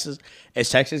if Texas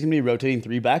going to be rotating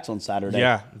 3 backs on Saturday.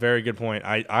 Yeah, very good point.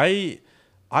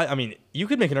 I mean, you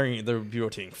could make an argument they'll be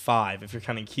rotating 5 if you're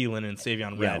counting Keelan and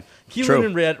Savion Red. Yeah, Keelan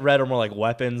and Red are more like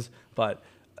weapons, but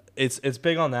it's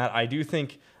big on that. I do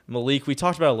think Maalik, we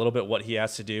talked about a little bit what he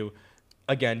has to do.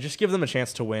 Again, just give them a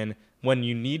chance to win. When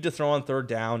you need to throw on third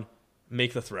down,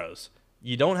 make the throws.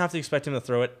 You don't have to expect him to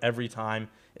throw it every time.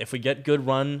 If we get good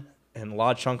run and a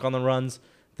lot of chunk on the runs,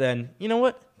 then you know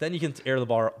what? Then you can air the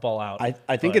ball out.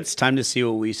 I think it's time to see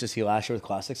what we used to see last year with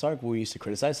Classic Sark, when we used to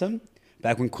criticize him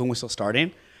back when Quinn was still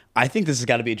starting. I think this has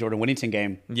got to be a Jordan Whittington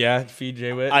game. Yeah, feed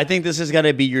Jay-Witt. I think this has got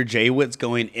to be your Jay-Witts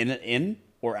going in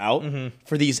or out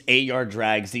for these 8-yard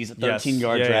drags, these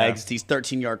 13-yard drags, these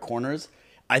 13-yard corners.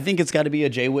 I think it's got to be a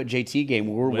Jay-Witt JT game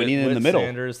where we're winning in the middle.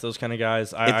 Sanders, those kind of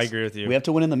guys. I agree with you. We have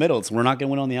to win in the middle. We're not going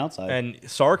to win on the outside. And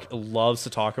Sark loves to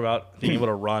talk about being able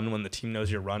to run when the team knows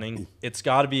you're running. It's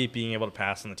got to be being able to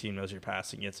pass when the team knows you're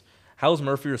passing. It's how is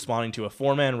Murphy responding to a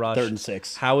 4-man rush? 3rd and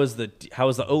 6. How is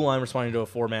the O-line responding to a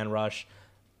 4-man rush?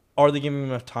 Are they giving him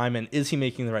enough time, and is he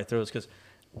making the right throws? Because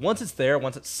once it's there,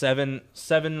 once it's seven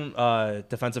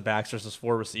defensive backs versus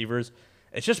 4 receivers,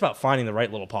 it's just about finding the right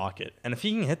little pocket. And if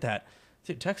he can hit that,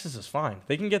 dude, Texas is fine.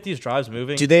 They can get these drives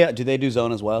moving. Do they do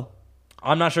zone as well?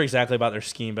 I'm not sure exactly about their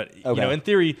scheme, but in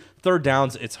theory, third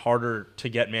downs, it's harder to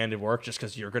get man to work just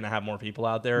because you're going to have more people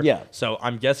out there. Yeah. So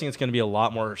I'm guessing it's going to be a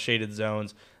lot more shaded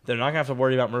zones. They're not going to have to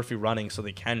worry about Murphy running, so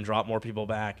they can drop more people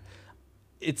back.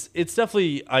 It's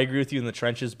definitely, I agree with you in the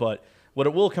trenches, but what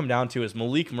it will come down to is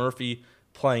Maalik Murphy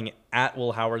playing at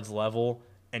Will Howard's level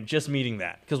and just meeting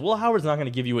that. Because Will Howard's not going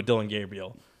to give you what Dylan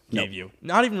Gabriel gave you.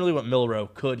 Not even really what Milroe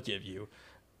could give you.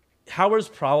 Howard's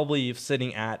probably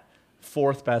sitting at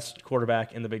 4th best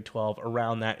quarterback in the Big 12,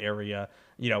 around that area.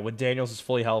 When Daniels is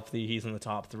fully healthy, he's in the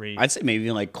top 3. I'd say maybe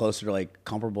even closer to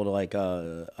comparable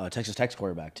to Texas Tech's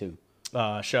quarterback too.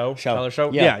 Tyler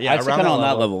Show. Yeah, I'd around on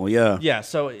that level. Yeah. Yeah,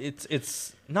 so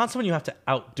it's not someone you have to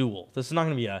out-duel. This is not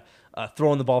going to be a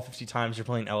throwing the ball 50 times, you're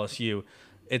playing LSU.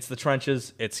 It's the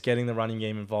trenches. It's getting the running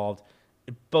game involved.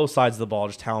 Both sides of the ball,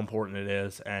 just how important it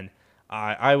is. And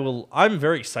I'm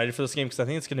very excited for this game because I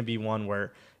think it's going to be one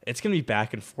where it's going to be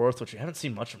back and forth, which we haven't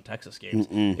seen much from Texas games.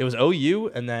 It was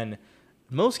OU, and then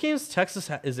most games Texas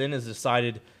is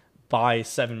decided by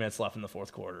 7 minutes left in the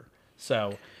fourth quarter.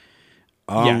 So,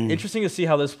 interesting to see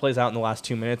how this plays out in the last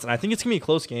 2 minutes. And I think it's going to be a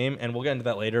close game, and we'll get into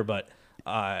that later, but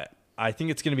I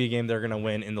think it's going to be a game they're going to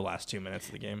win in the last 2 minutes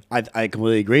of the game. I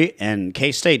completely agree. And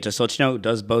K-State, just to let you know,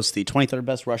 does boast the 23rd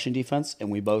best rushing defense, and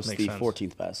we boast the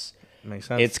 14th best. Makes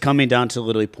sense. It's coming down to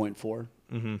literally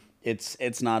 0.4.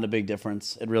 It's not a big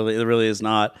difference. It really is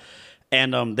not.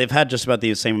 And they've had just about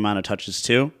the same amount of touches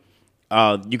too.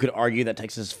 You could argue that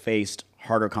Texas faced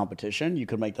harder competition. You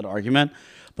could make that argument.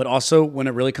 But also, when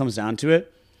it really comes down to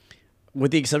it,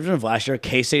 with the exception of last year,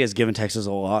 K-State has given Texas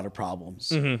a lot of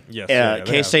problems. Yes.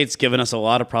 K-State's given us a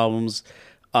lot of problems.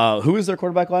 Who was their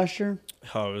quarterback last year?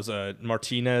 Oh, it was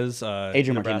Martinez.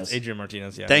 Adrian Martinez. Adrian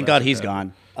Martinez, yeah. Thank God he's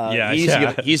gone. He yeah.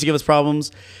 used to give us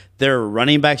problems. Their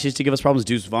running backs used to give us problems.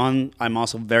 Deuce Vaughn, I'm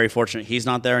also very fortunate he's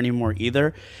not there anymore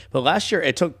either. But last year,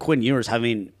 it took Quinn Ewers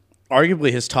having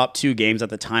arguably his top 2 games at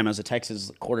the time as a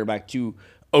Texas quarterback to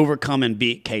overcome and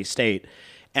beat K-State.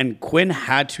 And Quinn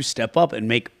had to step up and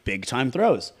make big-time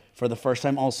throws for the first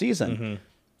time all season.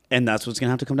 And that's what's going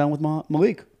to have to come down with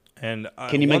Maalik. And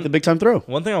Can you make the big-time throw?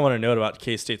 One thing I want to note about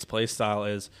K-State's play style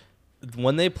is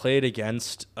when they played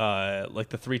against like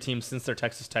the 3 teams since their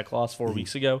Texas Tech loss 4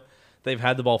 weeks ago, they've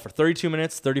had the ball for 32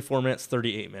 minutes, 34 minutes,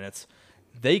 38 minutes.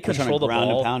 They control the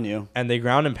ball, and they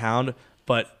ground and pound,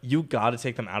 but you got to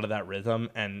take them out of that rhythm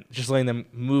and just letting them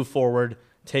move forward,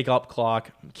 take up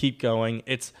clock, keep going.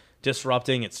 It's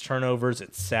disrupting, it's turnovers,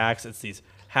 it's sacks, it's these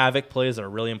havoc plays that are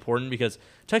really important because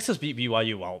Texas beat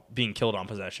BYU while being killed on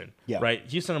possession, right?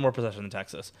 Houston had more possession than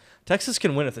Texas. Texas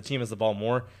can win if the team has the ball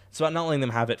more. It's about not letting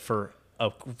them have it for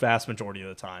a vast majority of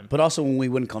the time. But also when we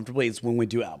win comfortably, it's when we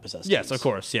do outpossess. Yes, of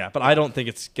course, yeah. But I don't think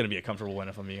it's going to be a comfortable win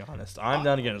if I'm being honest. I'm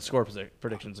down to get score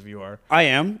predictions if you are. I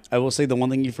am. I will say the one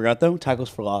thing you forgot, though, tackles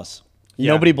for loss.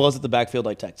 Nobody blows at the backfield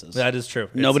like Texas. That is true.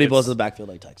 Nobody blows at the backfield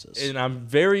like Texas. And I'm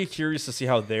very curious to see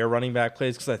how their running back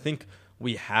plays because I think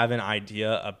we have an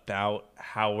idea about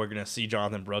how we're going to see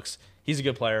Jonathan Brooks. He's a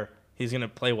good player. He's going to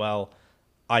play well.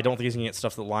 I don't think he's going to get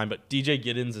stuff to the line, but DJ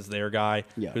Giddens is their guy,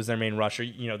 who's their main rusher.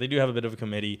 You know, they do have a bit of a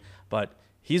committee, but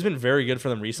he's been very good for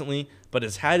them recently, but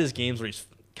has had his games where he's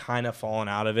kind of fallen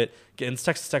out of it. Against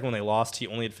Texas Tech when they lost, he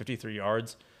only had 53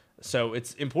 yards. So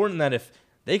it's important that if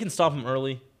they can stop him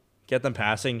early, get them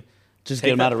passing, just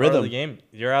get them out of rhythm. The game,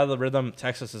 you're out of the rhythm.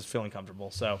 Texas is feeling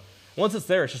comfortable. So once it's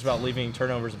there, it's just about leaving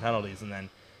turnovers and penalties, and then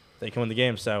they can win the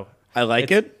game. So I like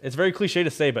it. It's very cliche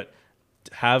to say, but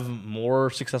have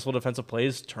more successful defensive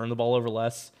plays, turn the ball over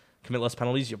less, commit less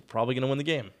penalties, you're probably going to win the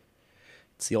game.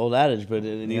 It's the old adage, but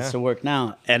it needs to work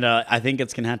now. And I think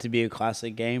it's going to have to be a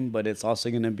classic game, but it's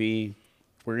also going to be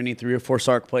we're going to need 3 or 4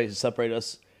 Sark plays to separate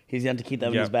us. He's going to have to keep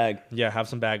that in his bag. Yeah, have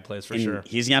some bag plays for sure.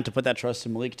 He's going to have to put that trust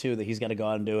in Maalik, too, that he's got to go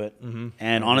out and do it.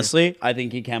 And honestly, I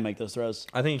think he can make those throws.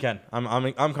 I think he can.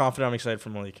 I'm confident. I'm excited for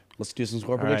Maalik. Let's do some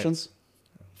score predictions.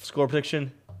 Right. Score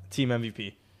prediction, team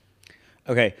MVP.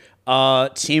 Okay.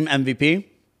 Team MVP,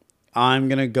 I'm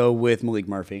going to go with Maalik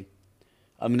Murphy.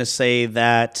 I'm going to say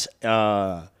that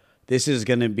this is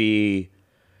going to be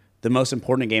the most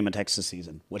important game of Texas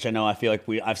season, which I know I feel like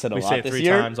I've said a lot this year. We say it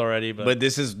 3 times already. But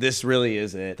this really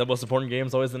is it. The most important game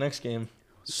is always the next game.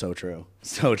 So true.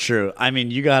 So true. I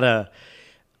mean,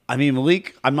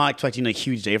 Maalik, I'm not expecting a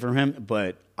huge day from him,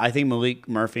 but I think Maalik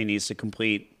Murphy needs to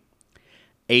complete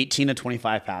 18 to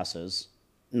 25 passes,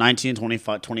 19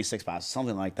 to 26 passes,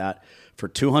 something like that, for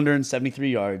 273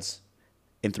 yards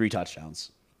and 3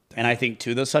 touchdowns. And I think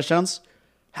 2 of those touchdowns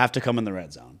have to come in the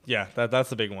red zone. Yeah, that's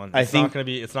the big one. It's not going to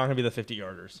be the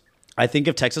 50-yarders. I think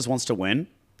if Texas wants to win,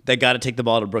 they got to take the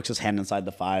ball to Brooks' hand inside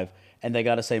the 5, and they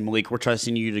got to say, Maalik, we're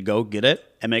trusting you to go get it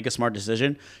and make a smart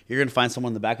decision. You're going to find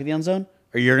someone in the back of the end zone,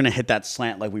 or you're going to hit that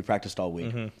slant like we practiced all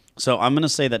week. So I'm going to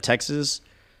say that Texas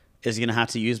is going to have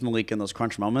to use Maalik in those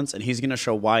crunch moments, and he's going to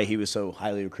show why he was so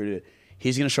highly recruited.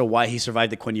 He's going to show why he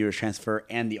survived the Quinn Ewers transfer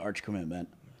and the Arch commitment.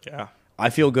 Yeah. I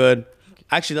feel good.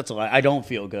 Actually, that's a lie. I don't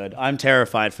feel good. I'm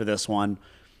terrified for this one.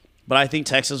 But I think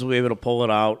Texas will be able to pull it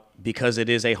out because it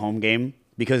is a home game,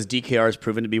 because DKR has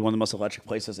proven to be one of the most electric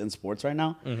places in sports right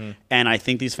now. And I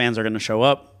think these fans are going to show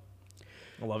up.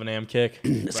 11 a.m. kick.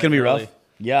 It's going to be rough.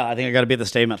 Yeah, I think I got to be at the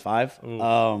stadium at 5.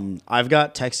 I've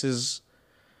got Texas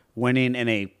winning in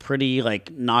a pretty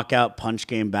knockout punch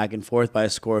game back and forth by a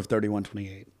score of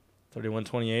 31-28.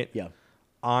 31-28? Yeah.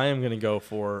 I am going to go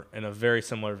for, in a very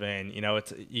similar vein,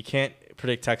 you can't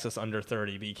predict Texas under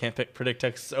 30, but you can't predict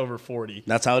Texas over 40.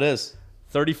 That's how it is.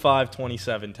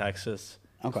 35-27 Texas.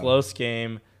 Okay. Close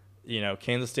game.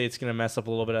 Kansas State's going to mess up a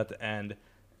little bit at the end,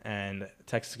 and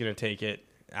Texas is going to take it,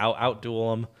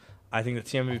 out-duel them. I think the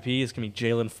team MVP is going to be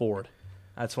Jalen Ford.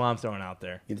 That's what I'm throwing out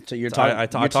there. You're talking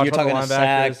a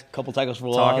sack, a couple tackles for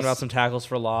loss. Talking about some tackles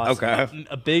for loss. Okay.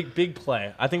 A big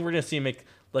play. I think we're going to see him make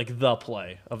the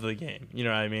play of the game. You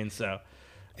know what I mean? So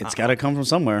it's got to come from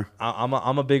somewhere.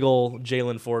 I'm a big old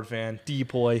Jalen Ford fan.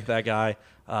 Depoy, that guy.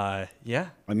 Yeah.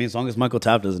 I mean, as long as Michael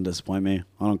Tapp doesn't disappoint me,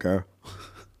 I don't care.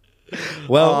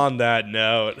 Well, on that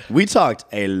note, we talked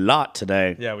a lot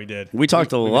today. Yeah, we did. We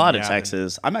talked a lot of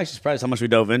Texas. I'm actually surprised how much we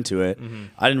dove into it.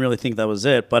 I didn't really think that was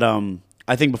it. But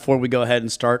I think before we go ahead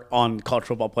and start on college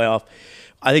football playoff,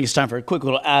 I think it's time for a quick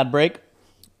little ad break.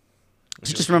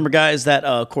 So just remember, guys, that,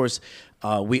 of course,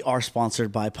 We are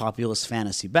sponsored by Populous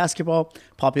Fantasy Basketball.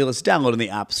 Populous, download in the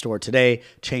App Store today.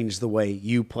 Change the way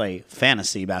you play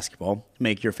fantasy basketball.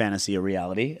 Make your fantasy a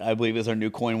reality, I believe is our new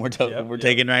coin we're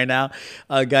taking right now.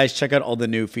 Guys, check out all the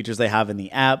new features they have in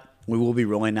the app. We will be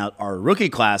rolling out our rookie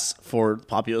class for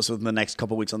Populous within the next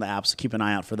couple weeks on the app, so keep an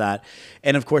eye out for that.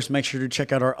 And, of course, make sure to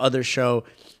check out our other show,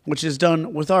 which is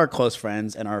done with our close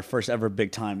friends and our first ever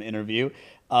big-time interview,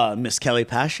 Miss Kelly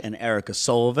Pash and Erica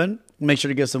Sullivan. Make sure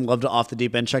to give some love to Off the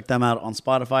Deep End. Check them out on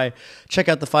Spotify. Check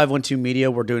out the 512 Media.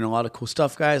 We're doing a lot of cool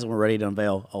stuff, guys, and we're ready to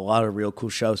unveil a lot of real cool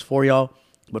shows for y'all.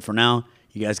 But for now,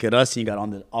 you guys get us, and you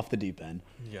got Off the Deep End.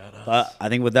 You got us. But I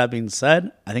think with that being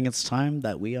said, I think it's time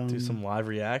that we do some live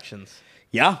reactions.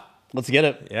 Yeah, let's get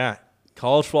it. Yeah,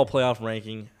 college football playoff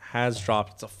ranking has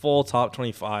dropped. It's a full top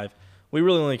 25. We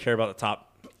really only care about the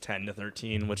top 10 to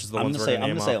 13, which is the ones we're going to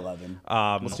name. I'm going to say 11.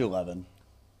 Let's do 11.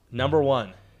 Number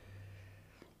 1,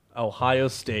 Ohio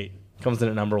State comes in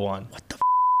at number 1. What the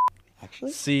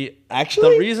Actually? See,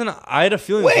 Actually? the reason I had a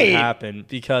feeling this would happen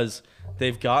because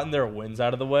they've gotten their wins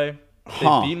out of the way.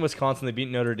 They've beaten Wisconsin. They beat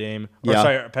Notre Dame.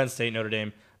 Penn State, Notre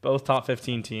Dame. Both top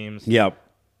 15 teams. Yep.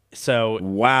 So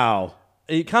wow.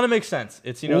 It kind of makes sense.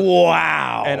 It's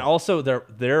wow. And also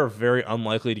they're very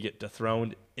unlikely to get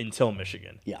dethroned until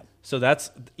Michigan. Yeah. So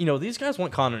that's these guys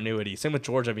want continuity. Same with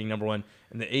Georgia being number 1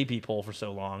 in the AP poll for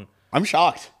so long. I'm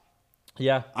shocked.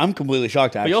 Yeah. I'm completely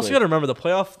shocked, actually. But you also got to remember the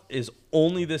playoff is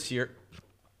only this year.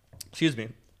 Excuse me.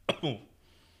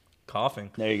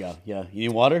 Coughing. There you go. Yeah. You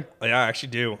need water? Yeah, I actually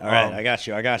do. All right. I got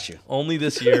you. Only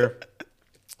this year.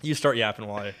 You start yapping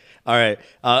while I... All right.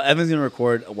 Evan's going to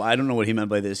record. Well, I don't know what he meant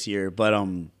by this year, but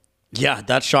yeah,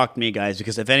 that shocked me, guys,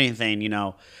 because if anything,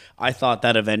 I thought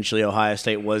that eventually Ohio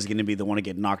State was going to be the one to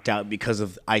get knocked out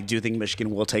because I do think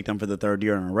Michigan will take them for the third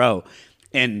year in a row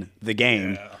in the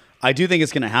game. Yeah. I do think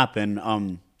it's going to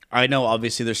happen. I know,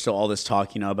 obviously, there's still all this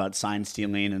talk, about sign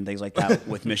stealing and things like that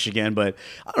with Michigan, but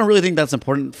I don't really think that's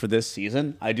important for this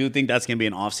season. I do think that's going to be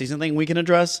an off-season thing we can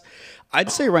address.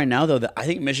 I'd say right now, though, that I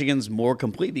think Michigan's more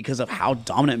complete because of how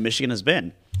dominant Michigan has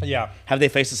been. Yeah. Have they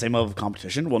faced the same level of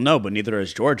competition? Well, no, but neither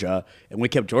has Georgia, and we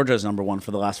kept Georgia as number 1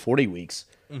 for the last 40 weeks.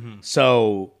 Mm-hmm.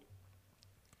 So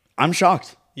I'm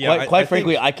shocked. Yeah, quite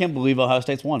frankly, I can't believe Ohio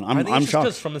State's won. I'm shocked.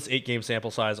 Because from this 8-game sample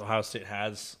size, Ohio State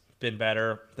has been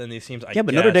better than these teams. Yeah,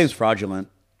 but Notre Dame's fraudulent.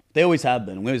 They always have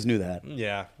been. We always knew that.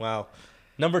 Yeah, wow.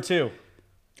 Number 2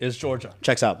 is Georgia.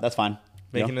 Checks out. That's fine.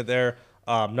 Making it there.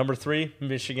 Number 3,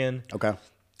 Michigan. Okay.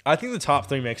 I think the top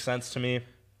 3 makes sense to me.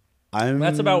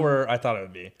 That's about where I thought it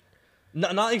would be.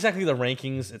 Not exactly the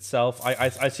rankings itself. I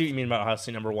see what you mean about Ohio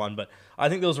State number 1, but I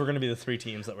think those were going to be the 3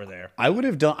 teams that were there. I would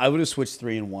have switched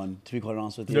 3 and 1, to be quite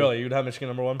honest with you. Really? You would have Michigan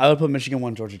number 1? I would put Michigan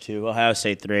 1, Georgia 2, Ohio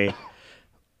State 3.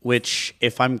 Which,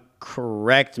 if I'm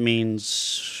correct,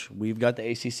 means we've got the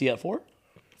ACC at 4?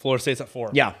 Florida State's at 4.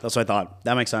 Yeah, that's what I thought.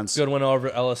 That makes sense. Good win over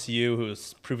LSU,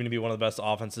 who's proving to be one of the best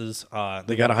offenses.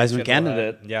 They got a Heisman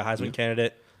candidate. Yeah, Heisman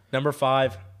candidate. Number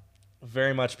 5,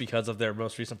 very much because of their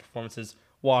most recent performances,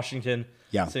 Washington.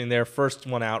 Yeah. Sitting there, first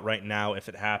one out right now if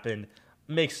it happened.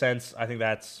 Makes sense. I think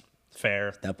that's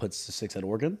fair. That puts the 6 at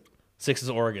Oregon? 6 is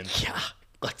Oregon. Yeah,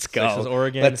 let's go. 6 is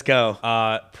Oregon. Let's go.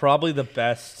 Probably the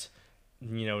best...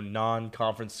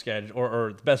 non-conference schedule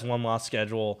or the best one-loss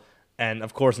schedule, and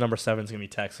of course number 7 is going to be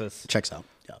Texas. Checks out.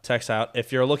 Yeah. Checks out.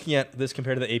 If you're looking at this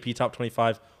compared to the AP top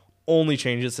 25, only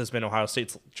changes has been Ohio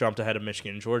State's jumped ahead of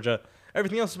Michigan and Georgia.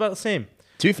 Everything else is about the same.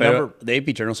 To be fair, the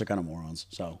AP journalists are kind of morons,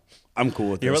 so I'm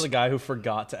cool with this. You're the guy who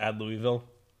forgot to add Louisville.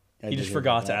 He just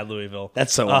forgot to add Louisville.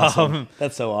 That's so awesome.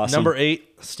 That's so awesome. Number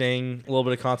 8, staying a little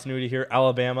bit of continuity here,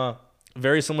 Alabama.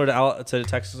 Very similar to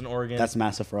Texas and Oregon. That's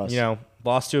massive for us.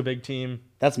 Lost to a big team.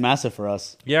 That's massive for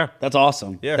us. Yeah. That's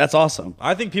awesome. Yeah. That's awesome.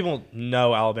 I think people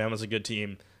know Alabama's a good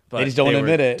team, but they just don't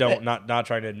admit it. Not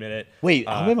trying to admit it. Wait,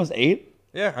 Alabama's 8?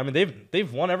 Yeah, I mean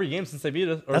they've won every game since they beat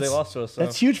us or they lost to us. So.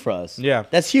 That's huge for us. Yeah.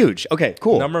 That's huge. Okay,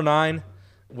 cool. Number 9,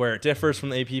 where it differs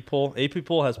from the AP poll. AP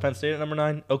poll has Penn State at number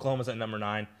 9. Oklahoma's at number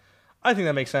 9. I think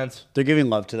that makes sense. They're giving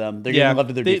love to them. They're giving love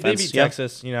to their defense. They beat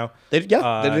Texas, They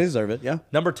deserve it, yeah.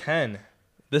 Number 10.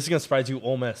 This is going to surprise you,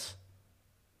 Ole Miss.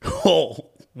 Oh.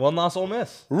 1 loss Ole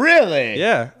Miss. Really?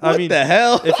 Yeah. What the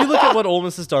hell? If you look at what Ole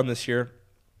Miss has done this year,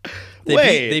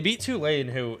 they beat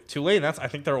Tulane, that's I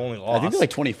think their only loss. I think they're like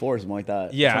 24 or something like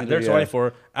that. Yeah, they're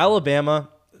 24. Alabama,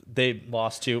 they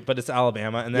lost to, but it's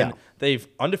Alabama. And then they've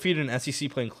undefeated in SEC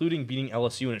play, including beating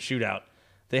LSU in a shootout.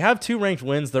 They have 2 ranked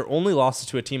wins. Their only losses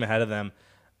to a team ahead of them.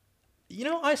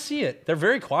 I see it. They're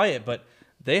very quiet, but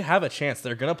they have a chance.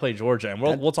 They're going to play Georgia, and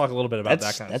we'll talk a little bit about that kind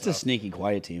of stuff. That's a sneaky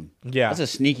quiet team. Yeah. That's a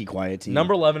sneaky quiet team.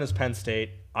 Number 11 is Penn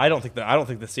State. I don't think the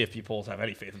CFP polls have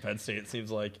any faith in Penn State, it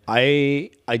seems like. I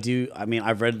do. I mean,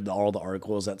 I've read all the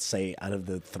articles that say out of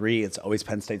the three, it's always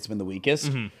Penn State's been the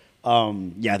weakest. Yeah,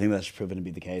 I think that's proven to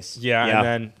be the case. Yeah, and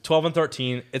then 12 and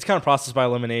 13, it's kind of processed by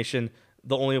elimination.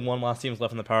 The only one last teams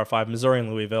left in the Power 5, Missouri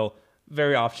and Louisville.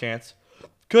 Very off chance.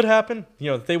 Could happen.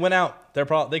 If they went out,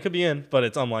 they could be in, but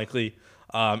it's unlikely.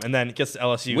 And then it gets to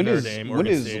LSU, Notre Dame, when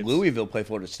Oregon does State. Louisville play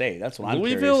Florida State? That's what I'm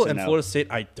curious Louisville to and know. Florida State,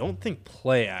 I don't think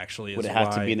play, actually. Would it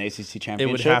have to be an ACC championship?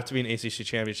 It would have to be an ACC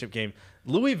championship game.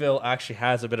 Louisville actually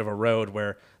has a bit of a road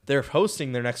where they're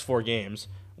hosting their next 4 games,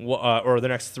 or their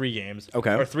next 3 games.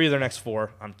 Okay. Or 3 of their next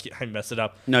 4. I messed it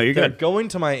up. No, you're They're good. going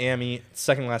to Miami,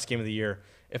 second last game of the year.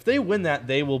 If they win that,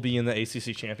 they will be in the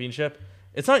ACC championship.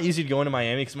 It's not easy to go into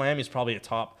Miami because Miami is probably a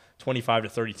top 25 to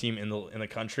 30 team in the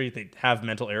country. They have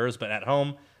mental errors, but at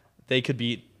home, they could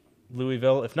beat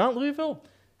Louisville. If not, Louisville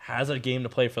has a game to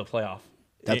play for the playoff.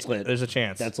 That's lit. There's a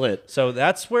chance. That's lit. So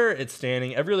that's where it's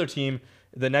standing. Every other team,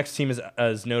 the next team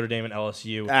is Notre Dame and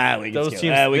LSU. Those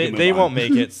teams, they won't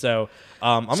make it. So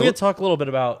I'm going to talk a little bit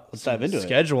about let's dive into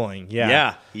scheduling.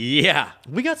 Yeah.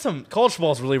 We got some college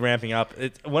football is really ramping up.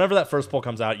 Whenever that first poll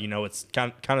comes out, it's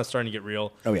kind of starting to get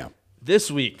real. Oh yeah.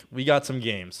 This week we got some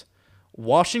games.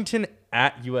 Washington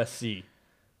at USC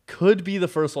could be the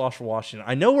first loss for Washington.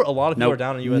 I know a lot of people are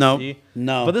down on USC.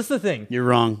 No. But this is the thing. You're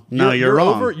wrong. You're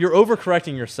wrong. You're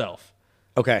overcorrecting yourself.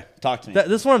 Okay, talk to me.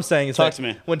 This is what I'm saying. Is Talk to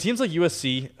me. When teams like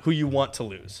USC, who you want to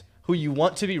lose, who you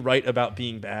want to be right about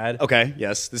being bad. Okay,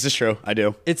 yes, this is true. I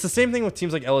do. It's the same thing with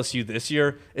teams like LSU this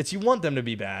year. It's you want them to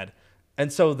be bad.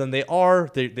 And so then they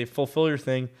fulfill your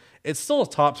thing. It's still a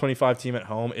top 25 team at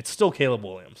home. It's still Caleb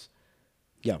Williams.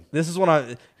 Yeah. This is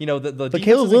when the But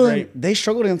Caleb Williams, they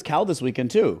struggled against Cal this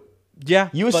weekend too. Yeah.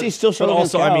 USC still struggled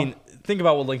against Cal. I mean, think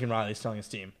about what Lincoln Riley's telling his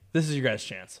team. This is your guys'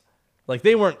 chance. Like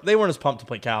they weren't as pumped to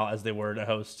play Cal as they were to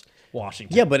host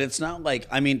Washington. Yeah, but it's not like,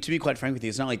 I mean, to be quite frank with you,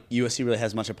 it's not like USC really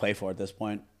has much to play for at this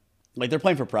point. Like they're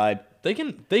playing for pride. They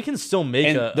can still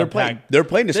make they're playing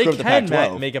to screw up the Pac-12. They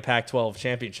can make a Pac-12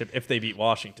 championship if they beat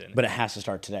Washington. But it has to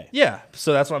start today. Yeah,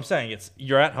 so that's what I'm saying.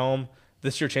 You're at home.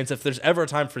 This is your chance. If there's ever a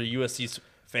time for USC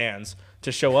fans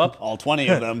to show up, All 20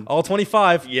 of them. all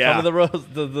 25, Yeah. come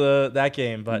to that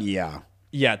game. But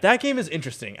yeah, that game is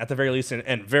interesting at the very least,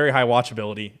 and very high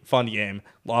watchability, fun game,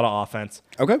 a lot of offense.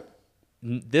 Okay.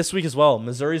 This week as well,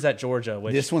 Missouri's at Georgia.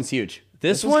 Which This one's huge.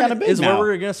 This one's one kinda big is now. where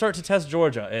we're going to start to test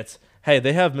Georgia. It's, hey,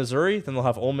 they have Missouri, then they'll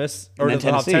have Ole Miss, or And then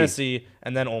they'll have Tennessee. Tennessee,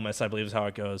 and then Ole Miss, I believe is how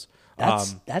it goes.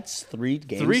 That's 3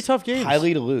 games. 3 tough games.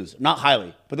 Highly to lose. Not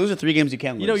highly, but those are 3 games you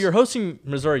can lose. You're hosting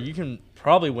Missouri. You can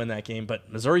probably win that game,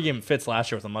 but Missouri game fits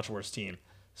last year with a much worse team.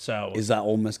 So Is that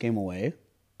Ole Miss game away?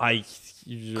 Because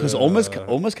because Ole Miss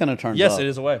kind of turns up. Yes, it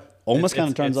is away. Ole Miss kind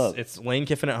of turns up. It's Lane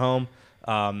Kiffin at home.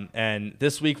 And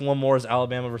this week, one more is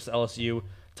Alabama versus LSU.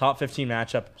 Top 15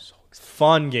 matchup.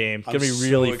 Fun game. Going to be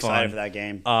really so excited fun. for that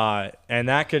game. And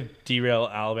that could derail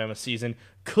Alabama's season.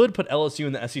 Could put LSU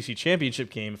in the SEC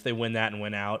championship game if they win that and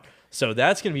win out. So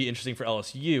that's going to be interesting for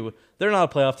LSU. They're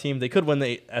not a playoff team. They could win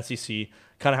the SEC,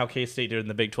 kind of how K-State did in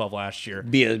the Big 12 last year.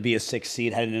 Be a 6th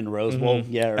seed heading into Rose Bowl.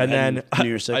 Yeah, or And then New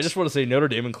Year's 6. I just want to say Notre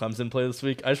Dame and Clemson play this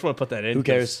week. I just want to put that in. Who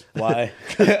cares? Why?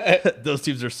 Those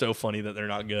teams are so funny that they're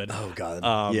not good. Oh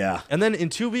God. Yeah. And then in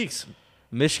 2 weeks,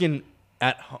 Michigan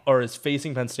is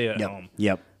facing Penn State at home.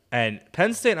 Yep. And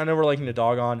Penn State, I know we're liking to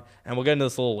dog on, and we'll get into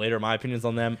this a little later, my opinions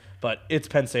on them, but it's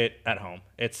Penn State at home.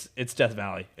 It's Death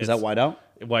Valley. Is that whiteout?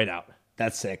 Whiteout.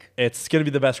 That's sick. It's going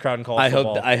to be the best crowd in college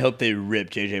football. I hope they rip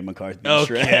JJ McCarthy.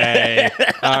 Okay.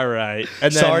 All right.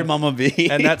 And then, Sorry, Mama B.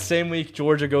 And that same week,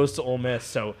 Georgia goes to Ole Miss.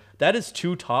 So that is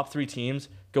 2 top 3 teams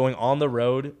going on the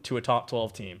road to a top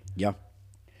 12 team. Yeah.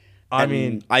 I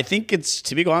mean, I think it's,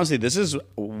 to be honest, this is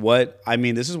what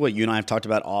you and I have talked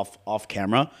about off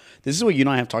camera. This is what you and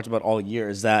I have talked about all year,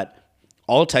 is that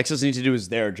all Texas needs to do is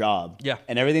their job. Yeah.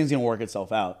 And everything's going to work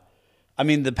itself out. I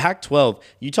mean, the Pac-12,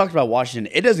 you talked about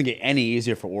Washington. It doesn't get any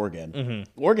easier for Oregon.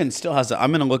 Mm-hmm. Oregon still has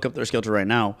I'm going to look up their schedule right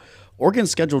now.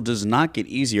 Oregon's schedule does not get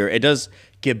easier. It does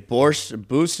get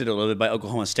boosted a little bit by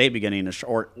Oklahoma State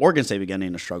or Oregon State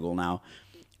beginning to struggle now.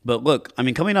 But look, I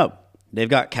mean, coming up, they've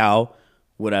got Cal,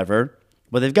 whatever,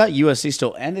 but they've got USC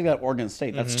still, and they've got Oregon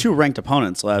State. That's 2 ranked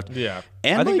opponents left. Yeah,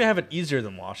 and I think they have it easier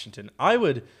than Washington. I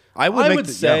would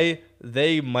say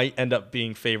they might end up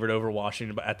being favored over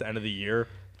Washington at the end of the year,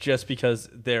 just because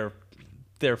they're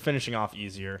finishing off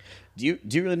easier. Do you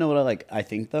really know what I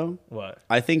think though? What?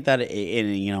 I think that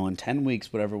in 10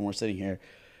 weeks, whatever, when we're sitting here,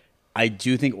 I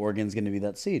do think Oregon's going to be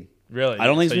that seed. Really? I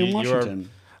don't think it's going to be Washington.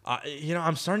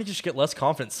 I'm starting to just get less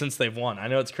confident since they've won. I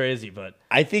know it's crazy, but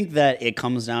I think that it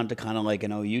comes down to kind of like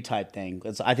an OU type thing.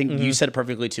 I think you said it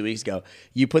perfectly 2 weeks ago.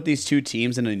 You put these two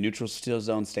teams in a neutral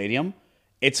zone stadium,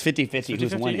 it's 50-50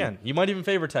 who's winning. Again. You might even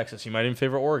favor Texas. You might even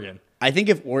favor Oregon. I think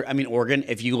Oregon,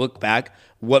 if you look back,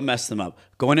 what messed them up?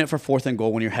 Going in for 4th and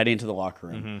goal when you're heading into the locker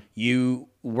room. You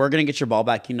were going to get your ball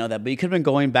back, you know that, but you could have been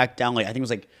going back down, I think it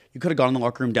was you could have gone in the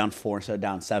locker room down 4 instead of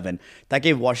down 7. That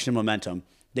gave Washington momentum.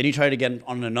 Then you tried to get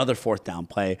on another 4th down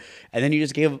play, and then you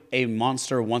just gave a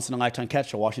monster once-in-a-lifetime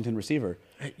catch to a Washington receiver.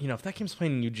 If that game's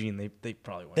playing in Eugene, they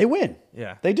probably win. They win.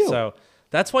 Yeah. They do. So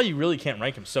that's why you really can't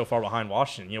rank them so far behind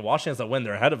Washington. Washington has that win;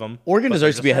 they're ahead of them. Oregon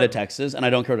deserves to be ahead of Texas, and I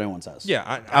don't care what anyone says.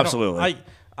 Yeah, absolutely.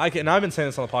 And I've been saying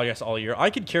this on the podcast all year. I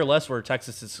could care less where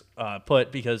Texas is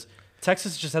put because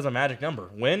Texas just has a magic number.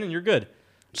 Win, and you're good.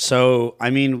 So,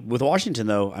 with Washington,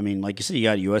 though, like you said, you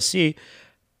got USC,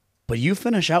 but you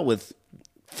finish out with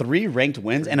 3 ranked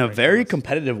wins and a very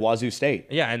competitive Wazoo State.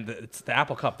 Yeah, and it's the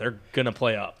Apple Cup. They're gonna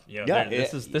play up.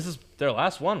 This is their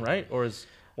last one, right? Or is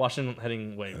Washington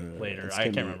heading way later? I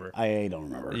can't remember. I don't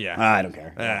remember. Yeah, I don't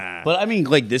care. But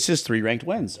this is 3 ranked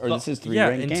wins, or this is 3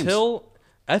 ranked games. Until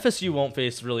FSU won't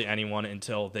face really anyone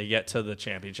until they get to the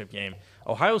championship game.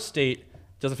 Ohio State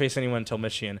doesn't face anyone until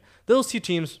Michigan. Those 2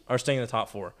 teams are staying in the top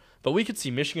 4. But we could see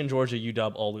Michigan, Georgia,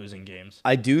 UW all losing games.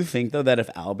 I do think, though, that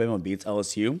if Alabama beats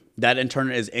LSU, that in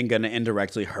turn is going to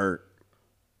indirectly hurt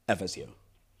FSU.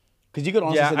 Because you could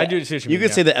also say I do see what you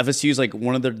could say that FSU is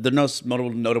one of the most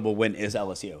notable win is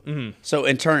LSU. Mm-hmm. So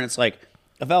in turn, it's if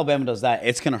Alabama does that,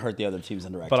 it's going to hurt the other teams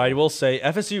indirectly. But I will say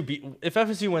if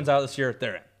FSU wins out this year,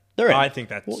 they're in. They're in. I think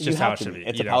that's just how it should be.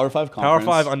 It's a Power 5 Power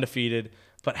conference. 5 undefeated.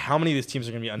 But how many of these teams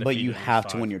are going to be undefeated? But you have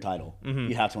to win your title. Mm-hmm.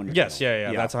 You have to win your title.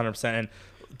 Yeah, That's 100%. And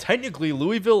technically,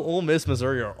 Louisville, Ole Miss,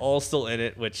 Missouri are all still in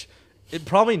it, which it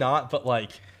probably not, but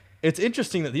it's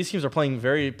interesting that these teams are playing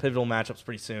very pivotal matchups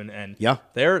pretty soon, and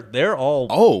they're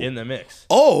all in the mix.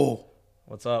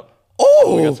 What's up?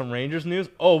 We got some Rangers news.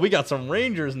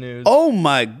 Oh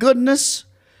my goodness!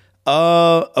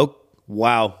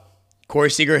 Wow! Corey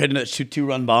Seager hitting a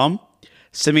 2-run bomb.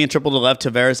 Simeon triple to left.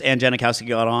 Tavares and Janikowski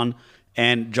got on,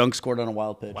 and Jung scored on a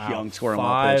wild pitch. Wow. Young scored on a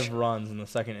wild pitch. 5 runs in the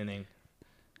second inning.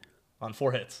 On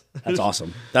 4 hits. That's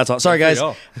awesome. That's all. Sorry, guys.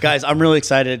 Guys, I'm really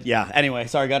excited. Yeah. Anyway,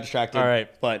 sorry, got distracted. All right,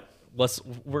 but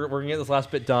we're gonna get this last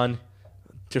bit done.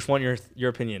 Just want your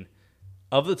opinion.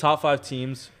 Of the top 5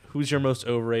 teams, who's your most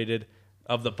overrated?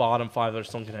 Of the bottom 5 that are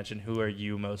still in contention, who are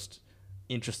you most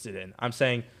interested in? I'm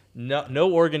saying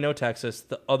no Oregon, no Texas.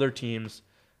 The other teams,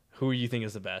 who you think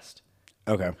is the best?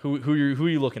 Okay. Who are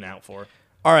you looking out for?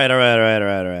 All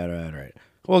right.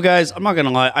 Well, guys, I'm not gonna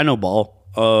lie. I know ball.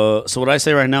 So what I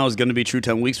say right now is going to be true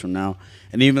 10 weeks from now.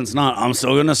 And even if it's not, I'm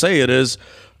still going to say it is.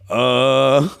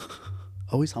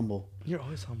 Always humble. You're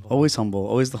always humble. Always humble.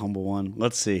 Always the humble one.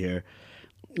 Let's see here.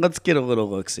 Let's get a little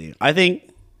look-see. I think...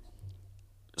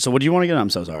 So what do you want to get? I'm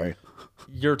so sorry.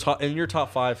 In your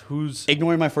top 5, who's...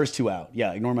 Ignoring my first 2 out.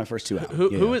 Yeah, ignore my first 2 out.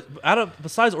 Who is...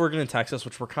 Besides Oregon and Texas,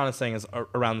 which we're kind of saying is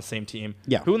around the same team.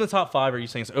 Yeah. Who in the top 5 are you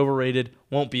saying is overrated,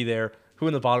 won't be there? Who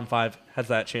in the bottom 5 has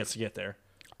that chance to get there?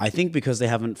 I think because they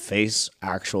haven't faced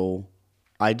I'm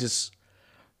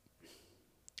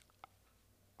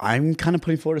kind of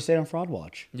putting Florida State on fraud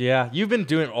watch. Yeah, you've been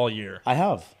doing it all year. I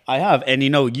have. And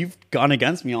you've gone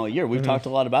against me all year. We've talked a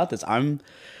lot about this. I'm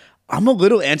a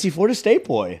little anti-Florida State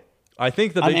boy. I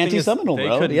think the big thing is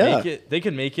they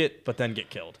could make it, but then get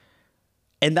killed.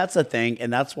 And that's the thing,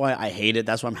 and that's why I hate it.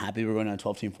 That's why I'm happy we're going on a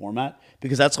 12-team format,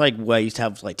 because that's what I used to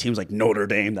have teams like Notre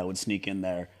Dame that would sneak in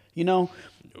there.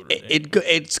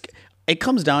 It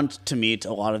comes down to me.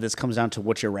 A lot of this comes down to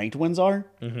what your ranked wins are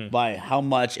by how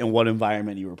much and what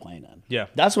environment you were playing in. Yeah,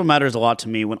 that's what matters a lot to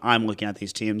me when I'm looking at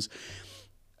these teams.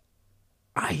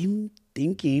 I'm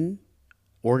thinking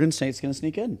Oregon State's going to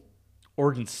sneak in.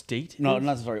 Oregon State? No,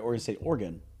 not sorry. Oregon State,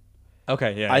 Oregon.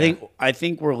 Okay, yeah. I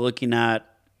think we're looking at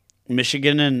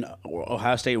Michigan and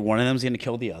Ohio State. One of them is going to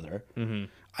kill the other. Mm-hmm.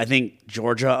 I think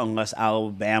Georgia, unless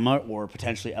Alabama or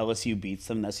potentially LSU beats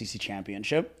them in the SEC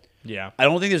championship. Yeah. I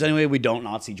don't think there's any way we don't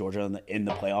not see Georgia in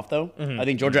the playoff, though. Mm-hmm. I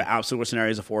think Georgia absolutely scenario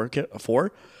is a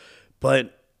four.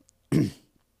 But I'm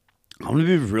going to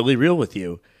be really real with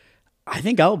you. I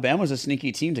think Alabama's a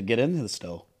sneaky team to get into this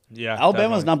still. Yeah.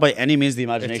 Alabama's not by any means the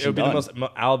imagination. It would be the most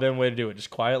Alabama way to do it. Just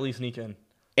quietly sneak in.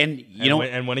 And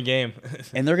win a game.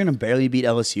 And they're going to barely beat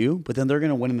LSU, but then they're going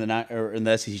to win in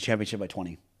the SEC championship by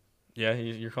 20. Yeah,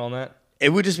 you're calling that?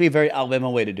 It would just be a very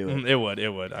Alabama way to do it. It would.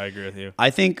 I agree with you. I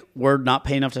think we're not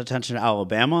paying enough attention to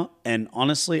Alabama, and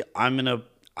honestly, I'm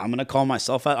gonna call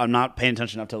myself out. I'm not paying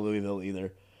attention enough to Louisville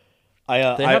either.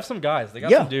 They have some guys. They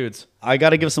got some dudes. I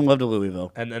got to give some love to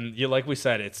Louisville. And then, like we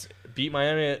said, it's beat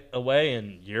Miami away,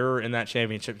 and you're in that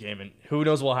championship game, and who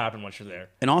knows what will happen once you're there.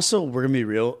 And also, we're going to be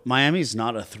real. Miami's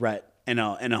not a threat in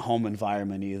a home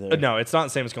environment either. No, it's not the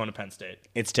same as going to Penn State.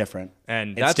 It's different.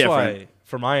 And that's why,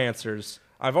 for my answers,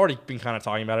 I've already been kind of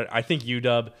talking about it. I think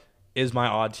UW is my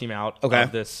odd team out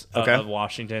of this of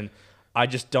Washington. I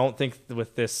just don't think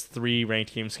with this 3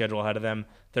 ranked team schedule ahead of them,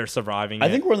 they're surviving. I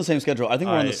think we're on the same schedule. I think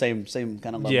we're on the same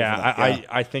kind of level. Yeah,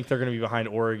 I think they're going to be behind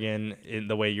Oregon in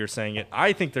the way you're saying it.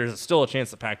 I think there's still a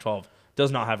chance the Pac-12 does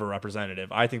not have a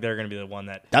representative. I think they're going to be the one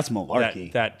that's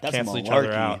malarkey. That cancel each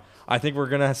other out. I think we're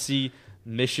going to see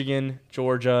Michigan,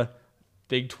 Georgia,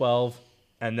 Big 12,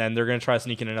 and then they're going to try to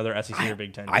sneak in another SEC or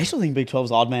Big 10 team. I still think Big 12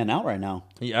 is odd man out right now.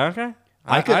 Yeah, okay.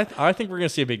 I think we're going to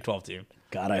see a Big 12 team.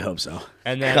 God, I hope so.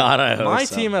 And then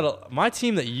my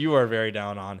team that you are very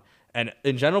down on, and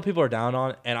in general people are down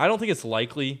on, and I don't think it's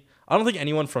likely. I don't think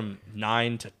anyone from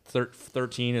 9 to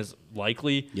 13 is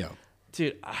likely. Yeah.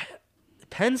 Dude,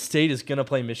 Penn State is going to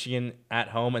play Michigan at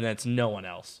home, and that's no one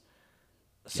else.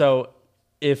 So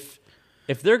if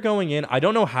they're going in, I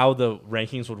don't know how the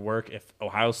rankings would work if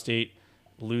Ohio State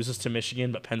loses to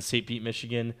Michigan, but Penn State beat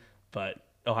Michigan, but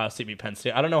Ohio State beat Penn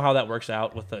State. I don't know how that works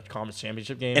out with the conference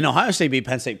championship game. And Ohio State beat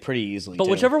Penn State pretty easily, but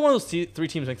whichever one of those 3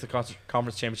 teams makes the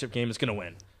conference championship game is going to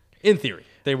win. In theory,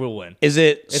 they will win. Is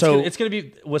it it's so? It's going to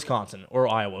be Wisconsin or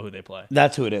Iowa who they play.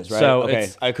 That's who it is, right? So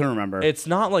okay, I couldn't remember. It's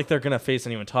not like they're going to face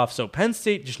anyone tough. So Penn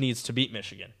State just needs to beat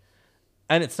Michigan.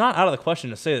 And it's not out of the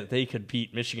question to say that they could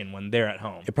beat Michigan when they're at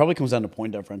home. It probably comes down to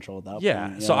point differential at that point.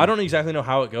 Yeah. So I don't exactly know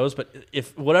how it goes, but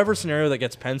if whatever scenario that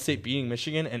gets Penn State beating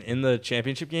Michigan and in the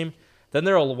championship game, then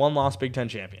they're a one-loss Big Ten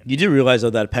champion. You do realize,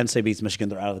 though, that if Penn State beats Michigan,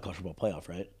 they're out of the college football playoff,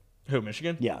 right? Who,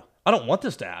 Michigan? Yeah. I don't want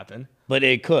this to happen. But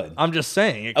it could. I'm just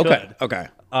saying it could. Okay.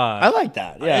 I like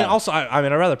that. Yeah. And also, I'd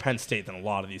rather Penn State than a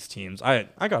lot of these teams. I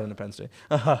got into Penn State.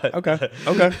 Okay.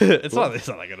 It's not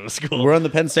like I go to school. We're on the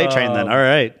Penn State train then. All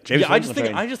right. James I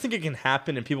just think it can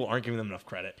happen, and people aren't giving them enough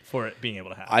credit for it being able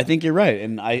to happen. I think you're right,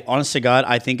 and honest to God,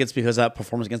 I think it's because that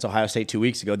performance against Ohio State 2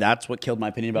 weeks ago. That's what killed my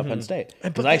opinion about Penn State.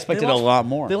 Because I expected a lot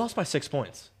more. They lost by 6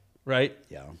 points, right?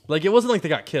 Yeah. Like it wasn't like they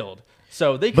got killed.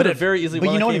 So they could have very easily won.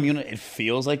 But you know what I mean? It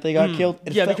feels like they got killed.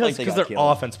 Because their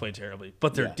offense played terribly,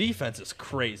 but their defense is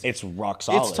crazy. It's rock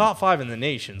solid. It's top 5 in the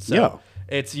nation. So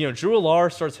it's Drew Allar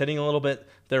starts hitting a little bit.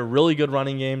 Their really good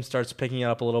running game starts picking it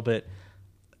up a little bit.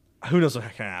 Who knows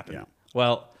what can happen? Yeah.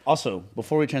 Well, also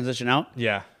before we transition out,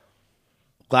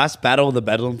 last battle of the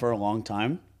Bedlam for a long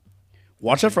time.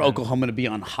 Watch out for Oklahoma to be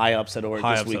on high upset alert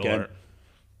this weekend.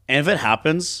 And if it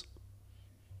happens,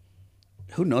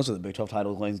 who knows what the Big 12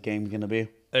 title game is going to be?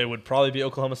 It would probably be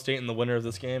Oklahoma State in the winner of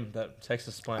this game that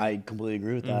Texas is playing. I completely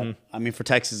agree with that. I mean, for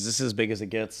Texas, this is as big as it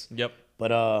gets. Yep.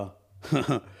 But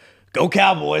go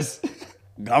Cowboys.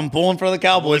 I'm pulling for the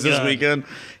Cowboys this weekend.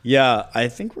 Yeah, I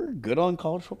think we're good on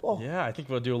college football. Yeah, I think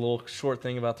we'll do a little short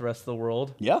thing about the rest of the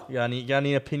world. Yeah. You got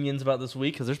any opinions about this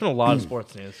week? Because there's been a lot of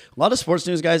sports news. A lot of sports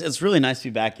news, guys. It's really nice to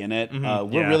be back in it.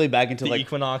 We're really back into the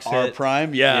Equinox our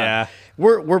prime. Yeah.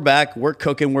 We're back. We're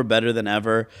cooking. We're better than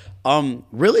ever.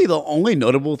 Really, the only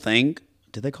notable thing.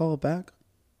 Did they call it back?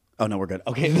 Oh no, we're good.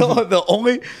 Okay.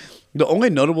 The only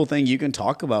notable thing you can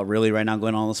talk about really right now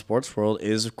going on in the sports world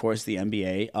is, of course, the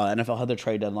NBA. NFL had their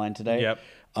trade deadline today. Yep.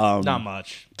 Not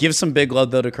much. Give some big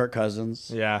love, though, to Kirk Cousins.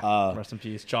 Yeah. Rest in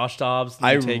peace. Josh Dobbs, the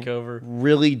takeover.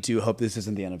 Really do hope this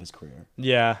isn't the end of his career.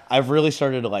 Yeah. I've really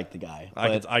started to like the guy.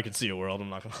 I could see a world. I'm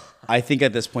not going to. I think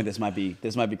at this point, this might be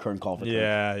current call for Kirk.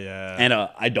 Yeah. And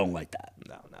I don't like that.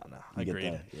 No.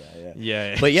 Agreed.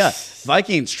 Yeah. But yeah,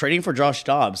 Vikings trading for Josh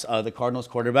Dobbs, the Cardinals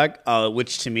quarterback,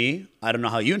 which to me, I don't know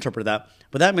how you interpret that,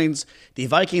 but that means the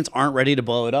Vikings aren't ready to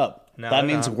blow it up. No, that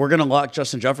means we're going to lock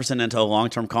Justin Jefferson into a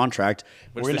long-term contract.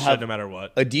 Which we're going to have no matter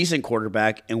what. A decent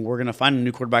quarterback, and we're going to find a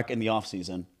new quarterback in the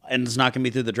offseason. And it's not going to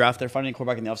be through the draft. They're finding a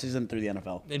quarterback in the offseason through the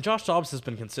NFL. And Josh Dobbs has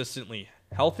been consistently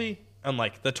healthy and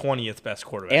like the 20th best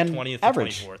quarterback. And 20th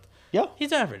average. to 24th. Yeah.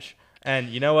 He's average. And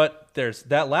you know what? There's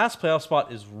that last playoff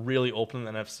spot is really open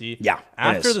in the NFC. Yeah.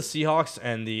 After the Seahawks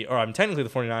and technically the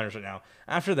 49ers right now.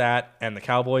 After that and the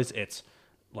Cowboys, it's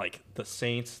like the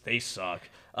Saints, they suck.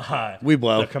 We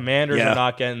blow. The Commanders are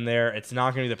not getting there. It's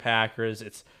not going to be the Packers.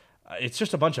 It's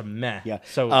just a bunch of meh. Yeah.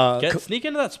 So sneak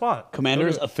into that spot.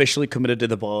 Commanders officially committed to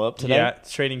the blow up today. Yeah,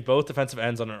 trading both defensive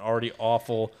ends on an already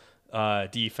awful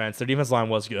defense. Their defense line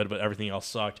was good, but everything else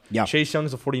sucked. Yeah. Chase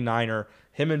Young's a 49er.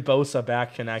 Him and Bosa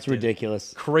back connected. It's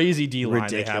ridiculous. Crazy D-line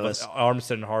they have with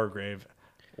Armstead and Hargrave.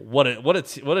 what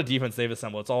a defense they've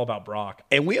assembled. It's all about Brock.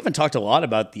 And we haven't talked a lot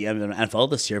about the NFL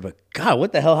this year, but God,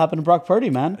 what the hell happened to Brock Purdy,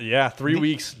 man? Yeah, 3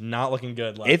 weeks not looking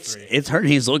good. It's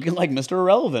hurting. He's looking like Mr.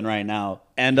 Irrelevant right now.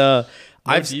 And no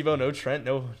Devo, no Trent,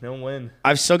 no win.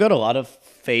 I've still got a lot of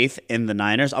faith in the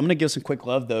Niners. I'm gonna give some quick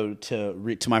love though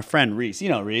to my friend Reese. You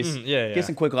know Reese. Yeah. Give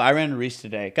some quick love. I ran into Reese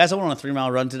today, guys. I went on a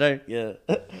 3-mile run today. Yeah,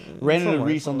 ran into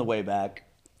Reese on the way back.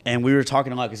 And we were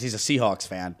talking a lot because he's a Seahawks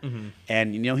fan. Mm-hmm.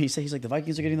 And, he's like, the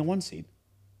Vikings are getting the 1 seed.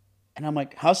 And I'm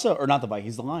like, how so? Or not the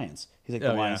Vikings, the Lions. He's like,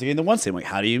 the Lions are getting the 1 seed. I'm like,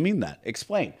 how do you mean that?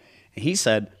 Explain. And he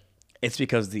said, it's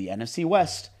because the NFC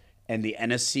West and the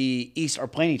NFC East are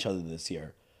playing each other this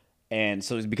year. And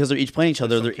so because they're each playing each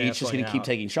other, they're each just going to keep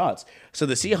taking shots. So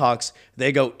the Seahawks,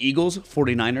 they go Eagles,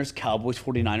 49ers, Cowboys,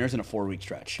 49ers in a 4-week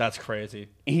stretch. That's crazy.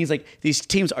 And he's like, these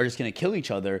teams are just going to kill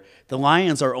each other. The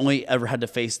Lions are only ever had to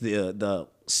face the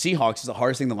Seahawks is the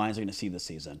hardest thing the Lions are going to see this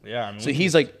season. Yeah. I mean, so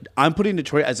he's like, I'm putting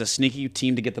Detroit as a sneaky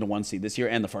team to get to the 1 seed this year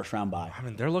and the first round bye. I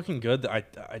mean, they're looking good.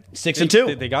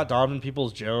 6-2. They got Donovan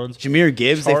Peoples-Jones. Jameer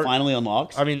Gibbs, they finally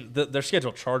unlocked. I mean, their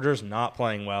schedule, Chargers not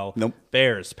playing well. Nope.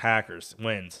 Bears, Packers,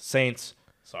 wins. Saints,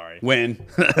 win.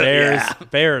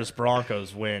 Bears,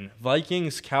 Broncos, win.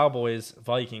 Vikings, Cowboys,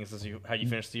 Vikings is how you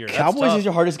finish the year. Cowboys is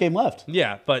your hardest game left.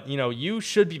 Yeah, but you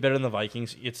should be better than the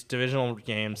Vikings. It's divisional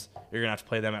games. You're gonna have to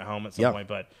play them at home at some point.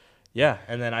 But yeah,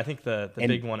 and then I think the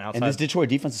big one outside. And this Detroit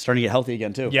defense is starting to get healthy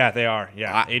again too. Yeah, they are.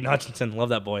 Yeah, Aiden Hutchinson, love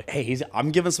that boy. Hey,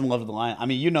 I'm giving some love to the Lions. I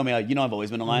mean, you know me. I've always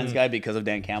been a Lions guy because of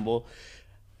Dan Campbell.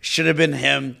 Should have been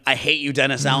him. I hate you,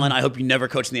 Dennis Allen. I hope you never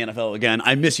coach in the NFL again.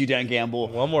 I miss you, Dan Campbell.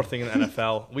 One more thing in the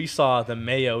NFL. We saw the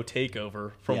Mayo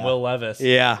takeover from Will Levis.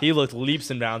 Yeah. He looked leaps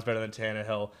and bounds better than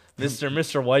Tannehill.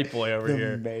 Mr. White Boy over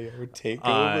here. The Mayo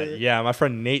takeover. Yeah, my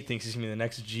friend Nate thinks he's going to be the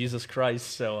next Jesus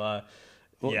Christ. So,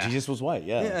 Jesus was white.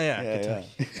 Yeah.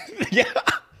 Yeah.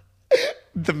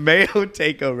 The Mayo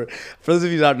takeover. For those of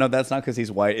you who don't know, that's not because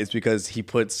he's white. It's because he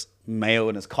puts mayo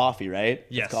in his coffee, right?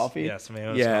 Yes. His coffee? Yes,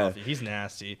 mayo in his coffee. He's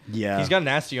nasty. Yeah. He's got a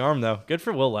nasty arm, though. Good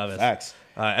for Will Levis. Facts.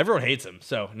 Everyone hates him,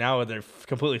 so now they're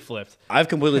completely flipped. I've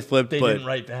completely flipped, They but didn't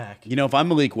write back. if I'm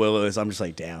Maalik Willis, I'm just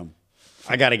like, damn,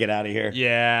 I got to get out of here.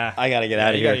 Yeah. I got to get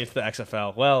out of here. You got to here. get to the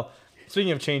XFL. Well,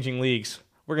 speaking of changing leagues,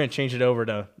 we're going to change it over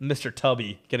to Mr.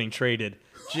 Tubby getting traded.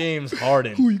 James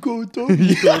Harden. Who you going,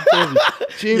 Tubby?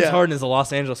 James Harden is a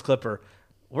Los Angeles Clipper.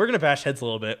 We're going to bash heads a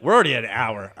little bit. We're already at an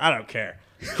hour. I don't care.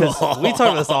 We talked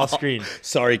about this off screen.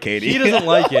 Sorry, Katie. He doesn't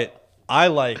like it. I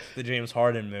like the James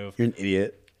Harden move. You're an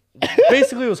idiot.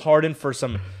 Basically, it was Harden for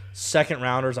some second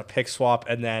rounders, a pick swap,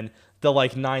 and then the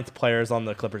ninth players on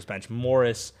the Clippers bench.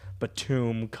 Morris,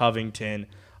 Batum, Covington.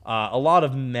 A lot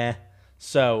of meh.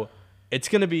 So it's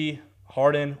going to be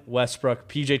Harden, Westbrook,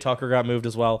 PJ Tucker got moved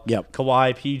as well. Yep.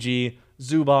 Kawhi, PG,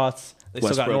 Zubats. They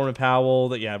still got Norman Powell.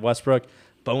 Westbrook.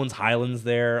 Bones Highland's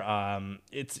there.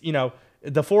 It's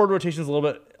the forward rotation is a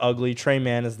little bit ugly. Trey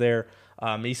Mann is there.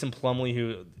 Mason Plumlee,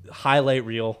 who highlight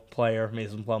reel player.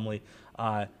 Mason Plumlee.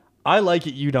 I like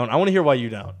it. You don't. I want to hear why you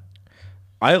don't.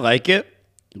 I like it.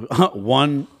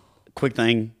 One quick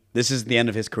thing. This is the end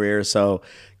of his career, so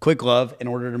quick love. In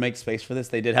order to make space for this,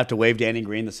 they did have to waive Danny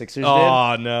Green. The Sixers did.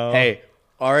 Oh, no. Hey,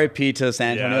 RIP to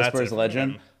San Antonio Spurs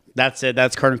legend. That's it.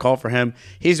 That's current call for him.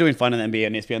 He's doing fun in the NBA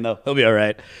and ESPN, though. He'll be all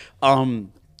right.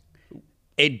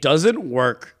 It doesn't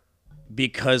work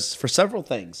because for several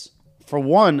things. For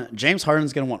one, James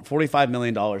Harden's going to want $45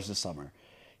 million this summer.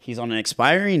 He's on an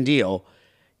expiring deal.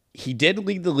 He did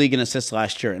lead the league in assists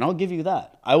last year, and I'll give you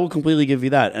that. I will completely give you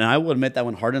that. And I will admit that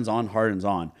when Harden's on, Harden's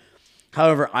on.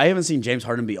 However, I haven't seen James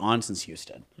Harden be on since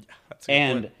Houston. That's a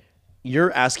good point.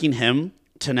 You're asking him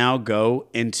to now go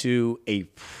into a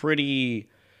pretty...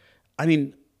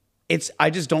 I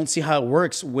just don't see how it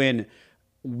works when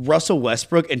Russell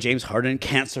Westbrook and James Harden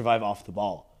can't survive off the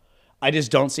ball. I just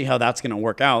don't see how that's going to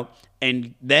work out.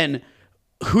 And then...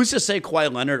 who's to say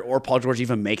Kawhi Leonard or Paul George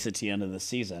even makes it to the end of the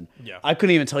season? Yeah. I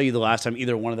couldn't even tell you the last time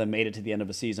either one of them made it to the end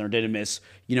of a season or didn't miss,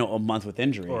 a month with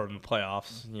injury. Or in the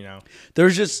playoffs,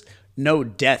 There's just no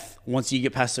depth once you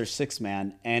get past their sixth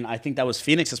man. And I think that was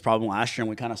Phoenix's problem last year, and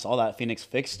we kind of saw that. Phoenix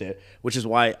fixed it, which is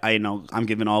why I'm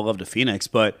giving all love to Phoenix.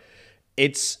 But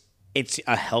it's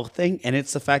a health thing, and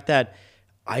it's the fact that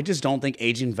I just don't think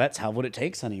aging vets have what it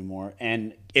takes anymore.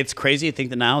 And it's crazy to think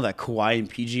that now that Kawhi and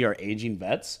PG are aging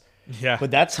vets. Yeah.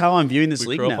 But that's how I'm viewing this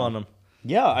league grew now. up on them.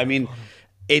 Yeah,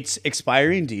 it's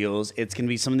expiring deals. It's going to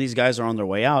be some of these guys are on their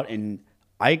way out. And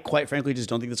I quite frankly just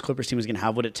don't think this Clippers team is going to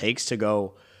have what it takes to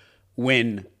go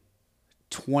win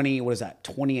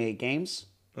 28 games?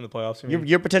 In the playoffs,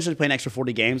 You're potentially playing extra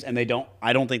 40 games, and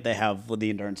I don't think they have the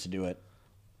endurance to do it.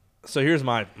 So here's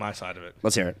my side of it.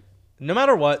 Let's hear it. no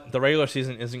matter what, the regular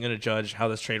season isn't going to judge how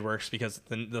this trade works because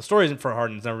the story isn't for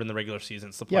Harden. It's never been the regular season.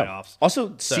 It's the playoffs.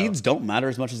 Also, seeds don't matter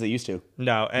as much as they used to.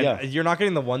 No, and you're not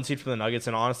getting the 1 seed from the Nuggets.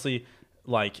 And honestly,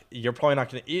 like you're probably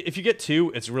not going to. If you get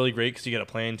 2, it's really great because you get a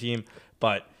playing team.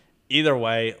 But either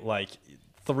way, like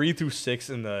 3 through 6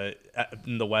 in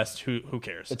the West, who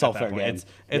cares? It's all fair game.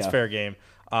 It's fair game.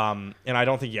 And I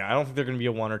don't think they're going to be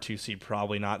a 1 or 2 seed.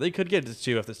 Probably not. They could get to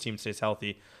 2 if this team stays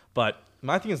healthy. But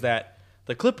my thing is that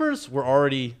the Clippers were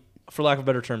already, for lack of a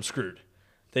better term, screwed.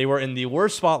 They were in the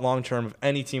worst spot long term of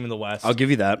any team in the West. I'll give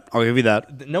you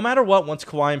that. No matter what, once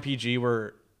Kawhi and PG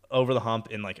were over the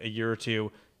hump in like a year or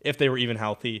 2, if they were even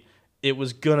healthy, it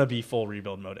was gonna be full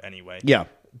rebuild mode anyway. Yeah.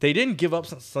 They didn't give up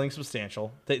something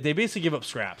substantial. They basically give up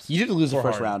scraps. You did lose a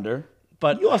first rounder,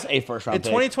 but you lost a first round. In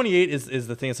 2028 is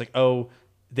the thing. It's like, oh,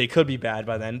 they could be bad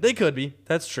by then. They could be.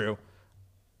 That's true.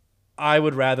 I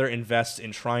would rather invest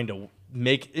in trying to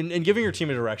make in giving your team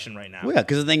a direction right now. Well, yeah,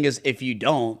 because the thing is, if you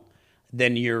don't,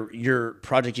 then your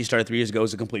project you started 3 years ago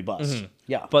is a complete bust. Mm-hmm.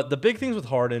 Yeah. But the big things with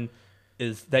Harden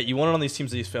is that you wanted on these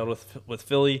teams that he's failed with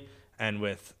Philly and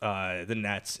with the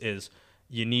Nets is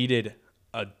you needed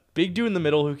a big dude in the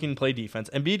middle who can play defense.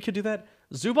 Embiid could do that.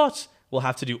 Zubac will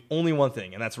have to do only one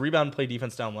thing, and that's rebound and play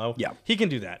defense down low. Yeah. He can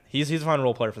do that. He's a fine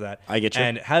role player for that. I get you.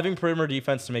 And having perimeter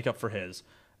defense to make up for his,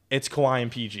 it's Kawhi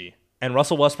and PG. And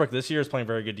Russell Westbrook this year is playing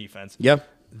very good defense. Yep.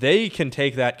 They can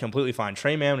take that completely fine.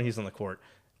 Trey Mann when he's on the court.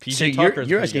 PG So Tucker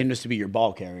you're asking him just to be your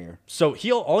ball carrier. So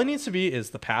all he needs to be is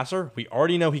the passer. We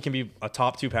already know he can be a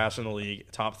top 2 passer in the league,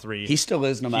 top 3. He still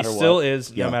is no matter what. He still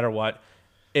is no matter what.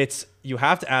 You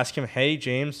have to ask him, hey,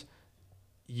 James,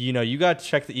 you got to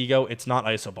check the ego. It's not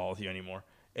iso ball with you anymore.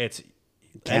 It's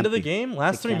end of the game,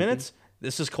 last 3 minutes.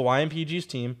 This is Kawhi and PG's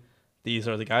team. These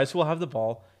are the guys who will have the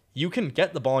ball. You can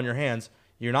get the ball in your hands.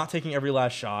 You're not taking every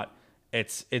last shot.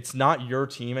 It's not your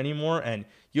team anymore, and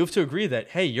you have to agree that,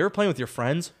 hey, you're playing with your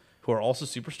friends who are also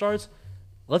superstars.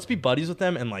 Let's be buddies with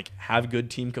them and like have good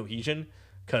team cohesion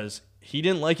because he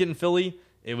didn't like it in Philly.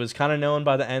 It was kind of known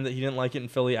by the end that he didn't like it in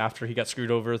Philly after he got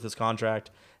screwed over with his contract,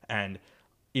 and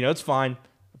it's fine,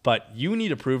 but you need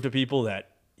to prove to people that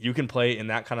you can play in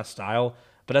that kind of style.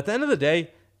 But at the end of the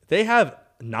day, they have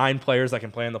 9 players that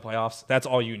can play in the playoffs. That's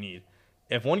all you need.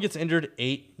 If one gets injured,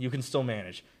 8, you can still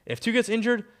manage. If 2 gets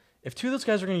injured, if 2 of those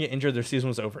guys are going to get injured, their season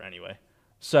was over anyway.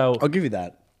 So I'll give you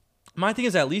that. My thing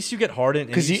is at least you get Harden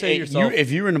and you say to yourself...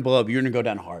 if you're in a blow-up, you're going to go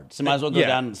down hard. So might as well go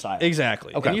down inside.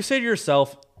 Exactly. Okay. And you say to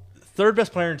yourself, third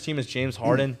best player on your team is James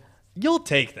Harden. You'll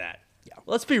take that. Yeah.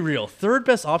 Let's be real. Third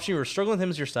best option, you were struggling with him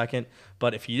as your second,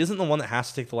 but if he isn't the one that has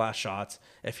to take the last shots,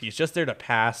 if he's just there to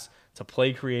pass, to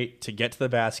play create, to get to the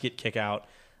basket, kick out,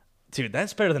 dude,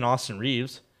 that's better than Austin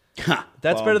Reeves.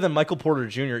 That's better than Michael Porter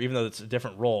Jr., even though it's a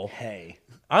different role. Hey.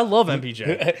 I love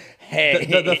MPJ. Hey.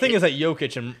 The thing is that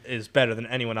Jokic is better than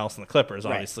anyone else in the Clippers,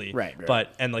 obviously. Right.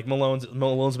 But like Malone's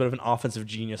a bit of an offensive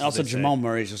genius. And also, Jamal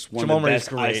Murray is just one of the best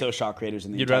ISO shot creators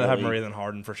in the entire league. You'd rather have league. Murray than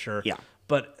Harden for sure. Yeah.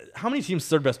 But how many teams'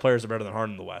 third best players are better than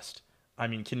Harden in the West? I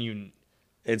mean, can you?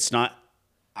 It's not.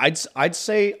 I'd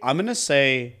say I'm gonna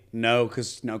say no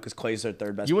because Clay's their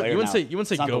third best player. You wouldn't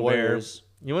say Gobert.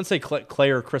 You wouldn't say Clay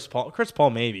or Chris Paul. Chris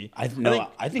Paul maybe. I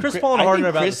think Chris Paul and Harden are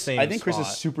about the same. I think Chris spot.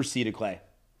 has superseded Clay.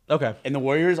 Okay. In the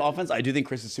Warriors offense, I do think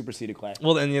Chris has superseded Clay.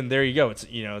 Well, then there you go. It's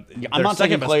I'm not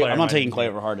taking Clay. I'm not taking Clay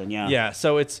over Harden. Yeah. Yeah.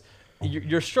 So it's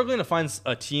you're struggling to find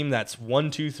a team that's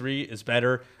 1, 2, 3 is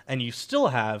better, and you still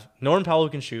have Norman Powell who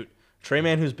can shoot, Trey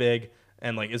Mann who's big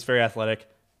and like is very athletic,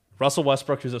 Russell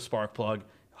Westbrook who's a spark plug,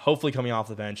 hopefully coming off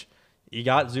the bench. You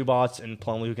got Zubac and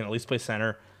Plumlee who can at least play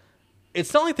center.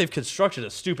 It's not like they've constructed a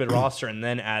stupid roster and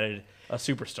then added a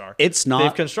superstar. It's not.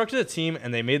 They've constructed a team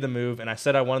and they made the move, and I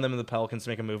said I wanted them in the Pelicans to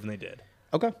make a move, and they did.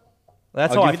 Okay.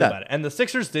 That's how I feel about it. And the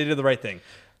Sixers, they did the right thing.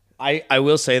 I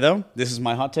will say, though, this is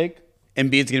my hot take.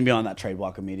 Embiid's going to be on that trade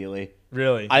block immediately.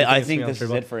 Really? I think this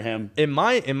is it for him. In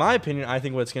my opinion, I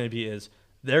think what it's going to be is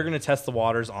they're going to test the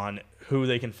waters on who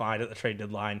they can find at the trade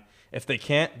deadline. If they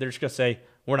can't, they're just going to say,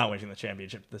 we're not winning the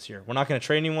championship this year. We're not going to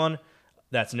trade anyone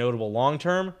that's notable long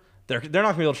term. They're not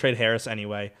going to be able to trade Harris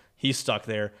anyway. He's stuck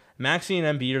there. Maxey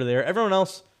and Embiid are there. Everyone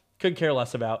else could care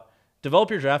less about. Develop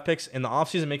your draft picks in the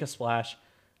offseason, make a splash.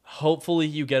 Hopefully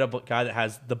you get a guy that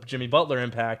has the Jimmy Butler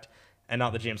impact and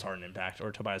not the James Harden impact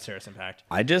or Tobias Harris impact.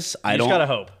 I just gotta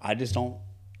hope. I just don't.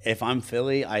 If I'm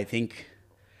Philly, I think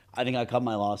I cut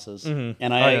my losses, and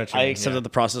I accept that the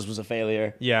process was a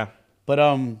failure. Yeah, but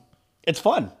it's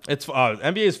fun. It's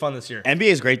NBA is fun this year. NBA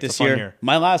is great this year.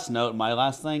 My last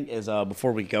thing is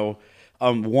before we go.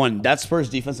 One, that Spurs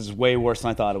defense is way worse than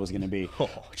I thought it was going to be. Oh,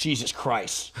 Jesus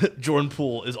Christ. Jordan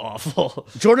Poole is awful.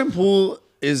 Jordan Poole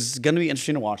is going to be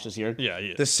interesting to watch this year. Yeah, he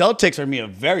is. The Celtics are going to be a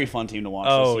very fun team to watch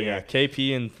this year. Oh, yeah.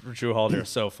 KP and Drew Holiday are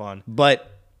so fun.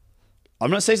 But I'm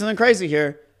going to say something crazy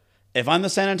here. If I'm the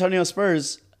San Antonio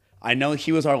Spurs, I know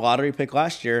he was our lottery pick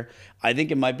last year. I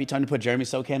think it might be time to put Jeremy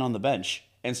Sochan on the bench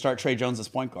and start Trey Jones as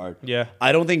point guard. Yeah.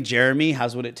 I don't think Jeremy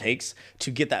has what it takes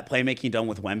to get that playmaking done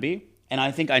with Wemby. And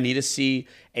I think I need to see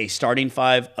a starting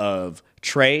five of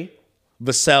Trey,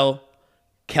 Vassell,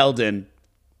 Keldon,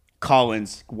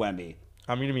 Collins, Wemby.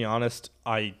 I'm going to be honest.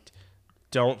 I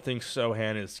don't think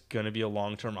Sochan is going to be a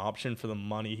long-term option for the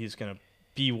money he's going to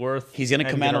be worth. He's going to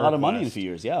command a lot of money in a few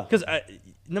years, yeah. Because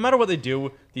no matter what they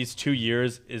do, these 2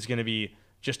 years is going to be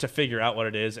just to figure out what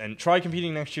it is and try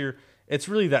competing next year. It's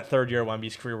really that third year of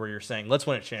Wemby's career where you're saying, let's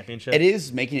win a championship. It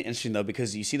is making it interesting, though,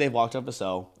 because you see they've locked up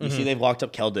Vassell. You see they've locked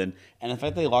up Keldon. And in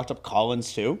fact, they locked up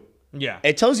Collins, too. Yeah.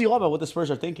 It tells you a lot about what the Spurs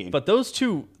are thinking. But those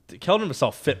two, Keldon and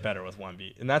Vassell, fit better with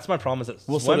Wemby. And that's my problem is that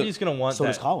Wemby's going to want so that.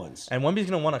 does Collins. And Wemby's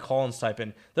going to want a Collins type.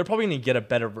 And they're probably going to get a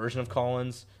better version of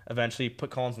Collins eventually, put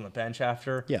Collins on the bench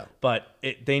after. Yeah. But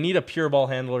they need a pure ball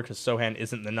handler because Sochan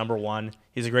isn't the number one.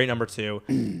 He's a great number two.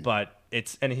 But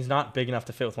he's not big enough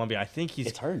to fit with Wemby. I think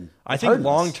it's hard. I think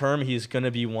long term he's going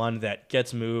to be one that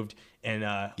gets moved.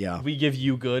 And we give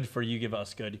you good for you give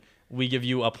us good. We give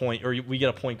you a point, or we get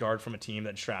a point guard from a team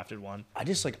that drafted one. I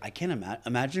can't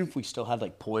imagine if we still had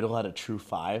like Poeltl at a true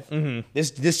 5. Mm-hmm.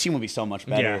 This team would be so much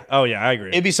better. Yeah. Oh yeah, I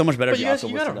agree. It'd be so much better. But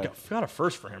if you got a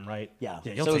first for him, right? Yeah.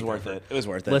 Yeah. So it was worth it. It was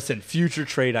worth it. Listen, future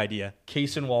trade idea: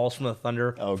 Cason Wallace from the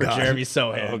Thunder for Jeremy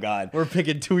Sochan. Oh God, we're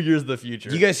picking 2 years of the future.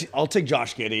 You guys, I'll take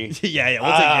Josh Giddey. yeah,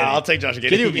 we'll take Giddey. I'll take Josh Giddey.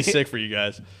 Giddey would be sick for you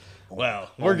guys.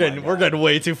 Well, we're getting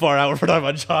way too far out. We're talking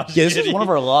about Josh. Yeah, this is one of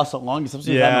our longest episodes.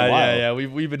 Yeah.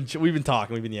 We've been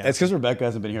talking. It's because Rebecca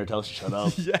hasn't been here to tell us to shut up.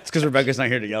 It's because Rebecca's not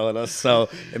here to yell at us. So,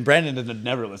 and Brandon doesn't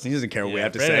never listen. He doesn't care what we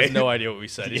have to Brandon say. Has no idea what we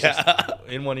said. He's just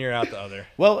in one ear, out the other.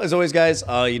 Well, as always, guys, as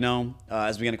we're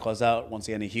going to close out, once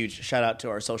again, a huge shout out to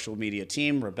our social media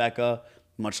team, Rebecca.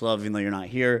 Much love, even though you're not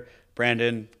here.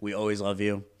 Brandon, we always love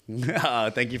you.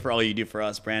 Thank you for all you do for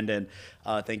us, Brandon.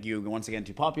 Thank you once again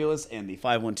to Populous and the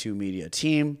 512 Media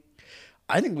team.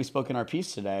 I think we spoke in our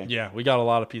piece today. Yeah, we got a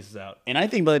lot of pieces out. And I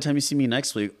think by the time you see me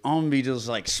next week, I'm going to be just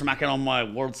like smacking on my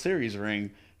World Series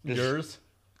ring. Yours?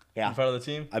 Yeah. In front of the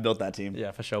team? I built that team.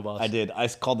 Yeah, for show, boss. I did. I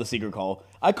called the Seager call.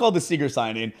 I called the Seager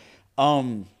signing.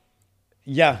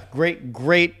 Yeah,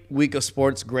 great week of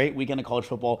sports. Great weekend of college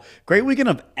football. Great weekend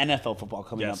of NFL football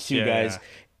coming up too, guys.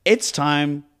 Yeah. It's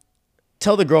time.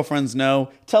 Tell the girlfriends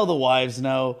no. Tell the wives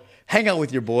no. Hang out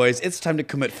with your boys. It's time to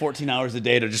commit 14 hours a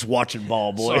day to just watching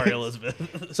ball, boys.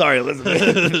 Sorry,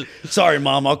 Elizabeth. Sorry,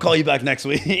 Mom. I'll call you back next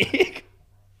week.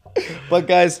 But,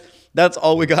 guys, that's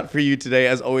all we got for you today.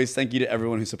 As always, thank you to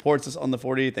everyone who supports us on the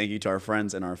 40. Thank you to our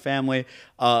friends and our family.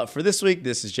 For this week,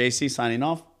 this is JC signing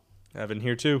off. Evan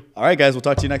here, too. All right, guys. We'll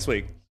talk to you next week.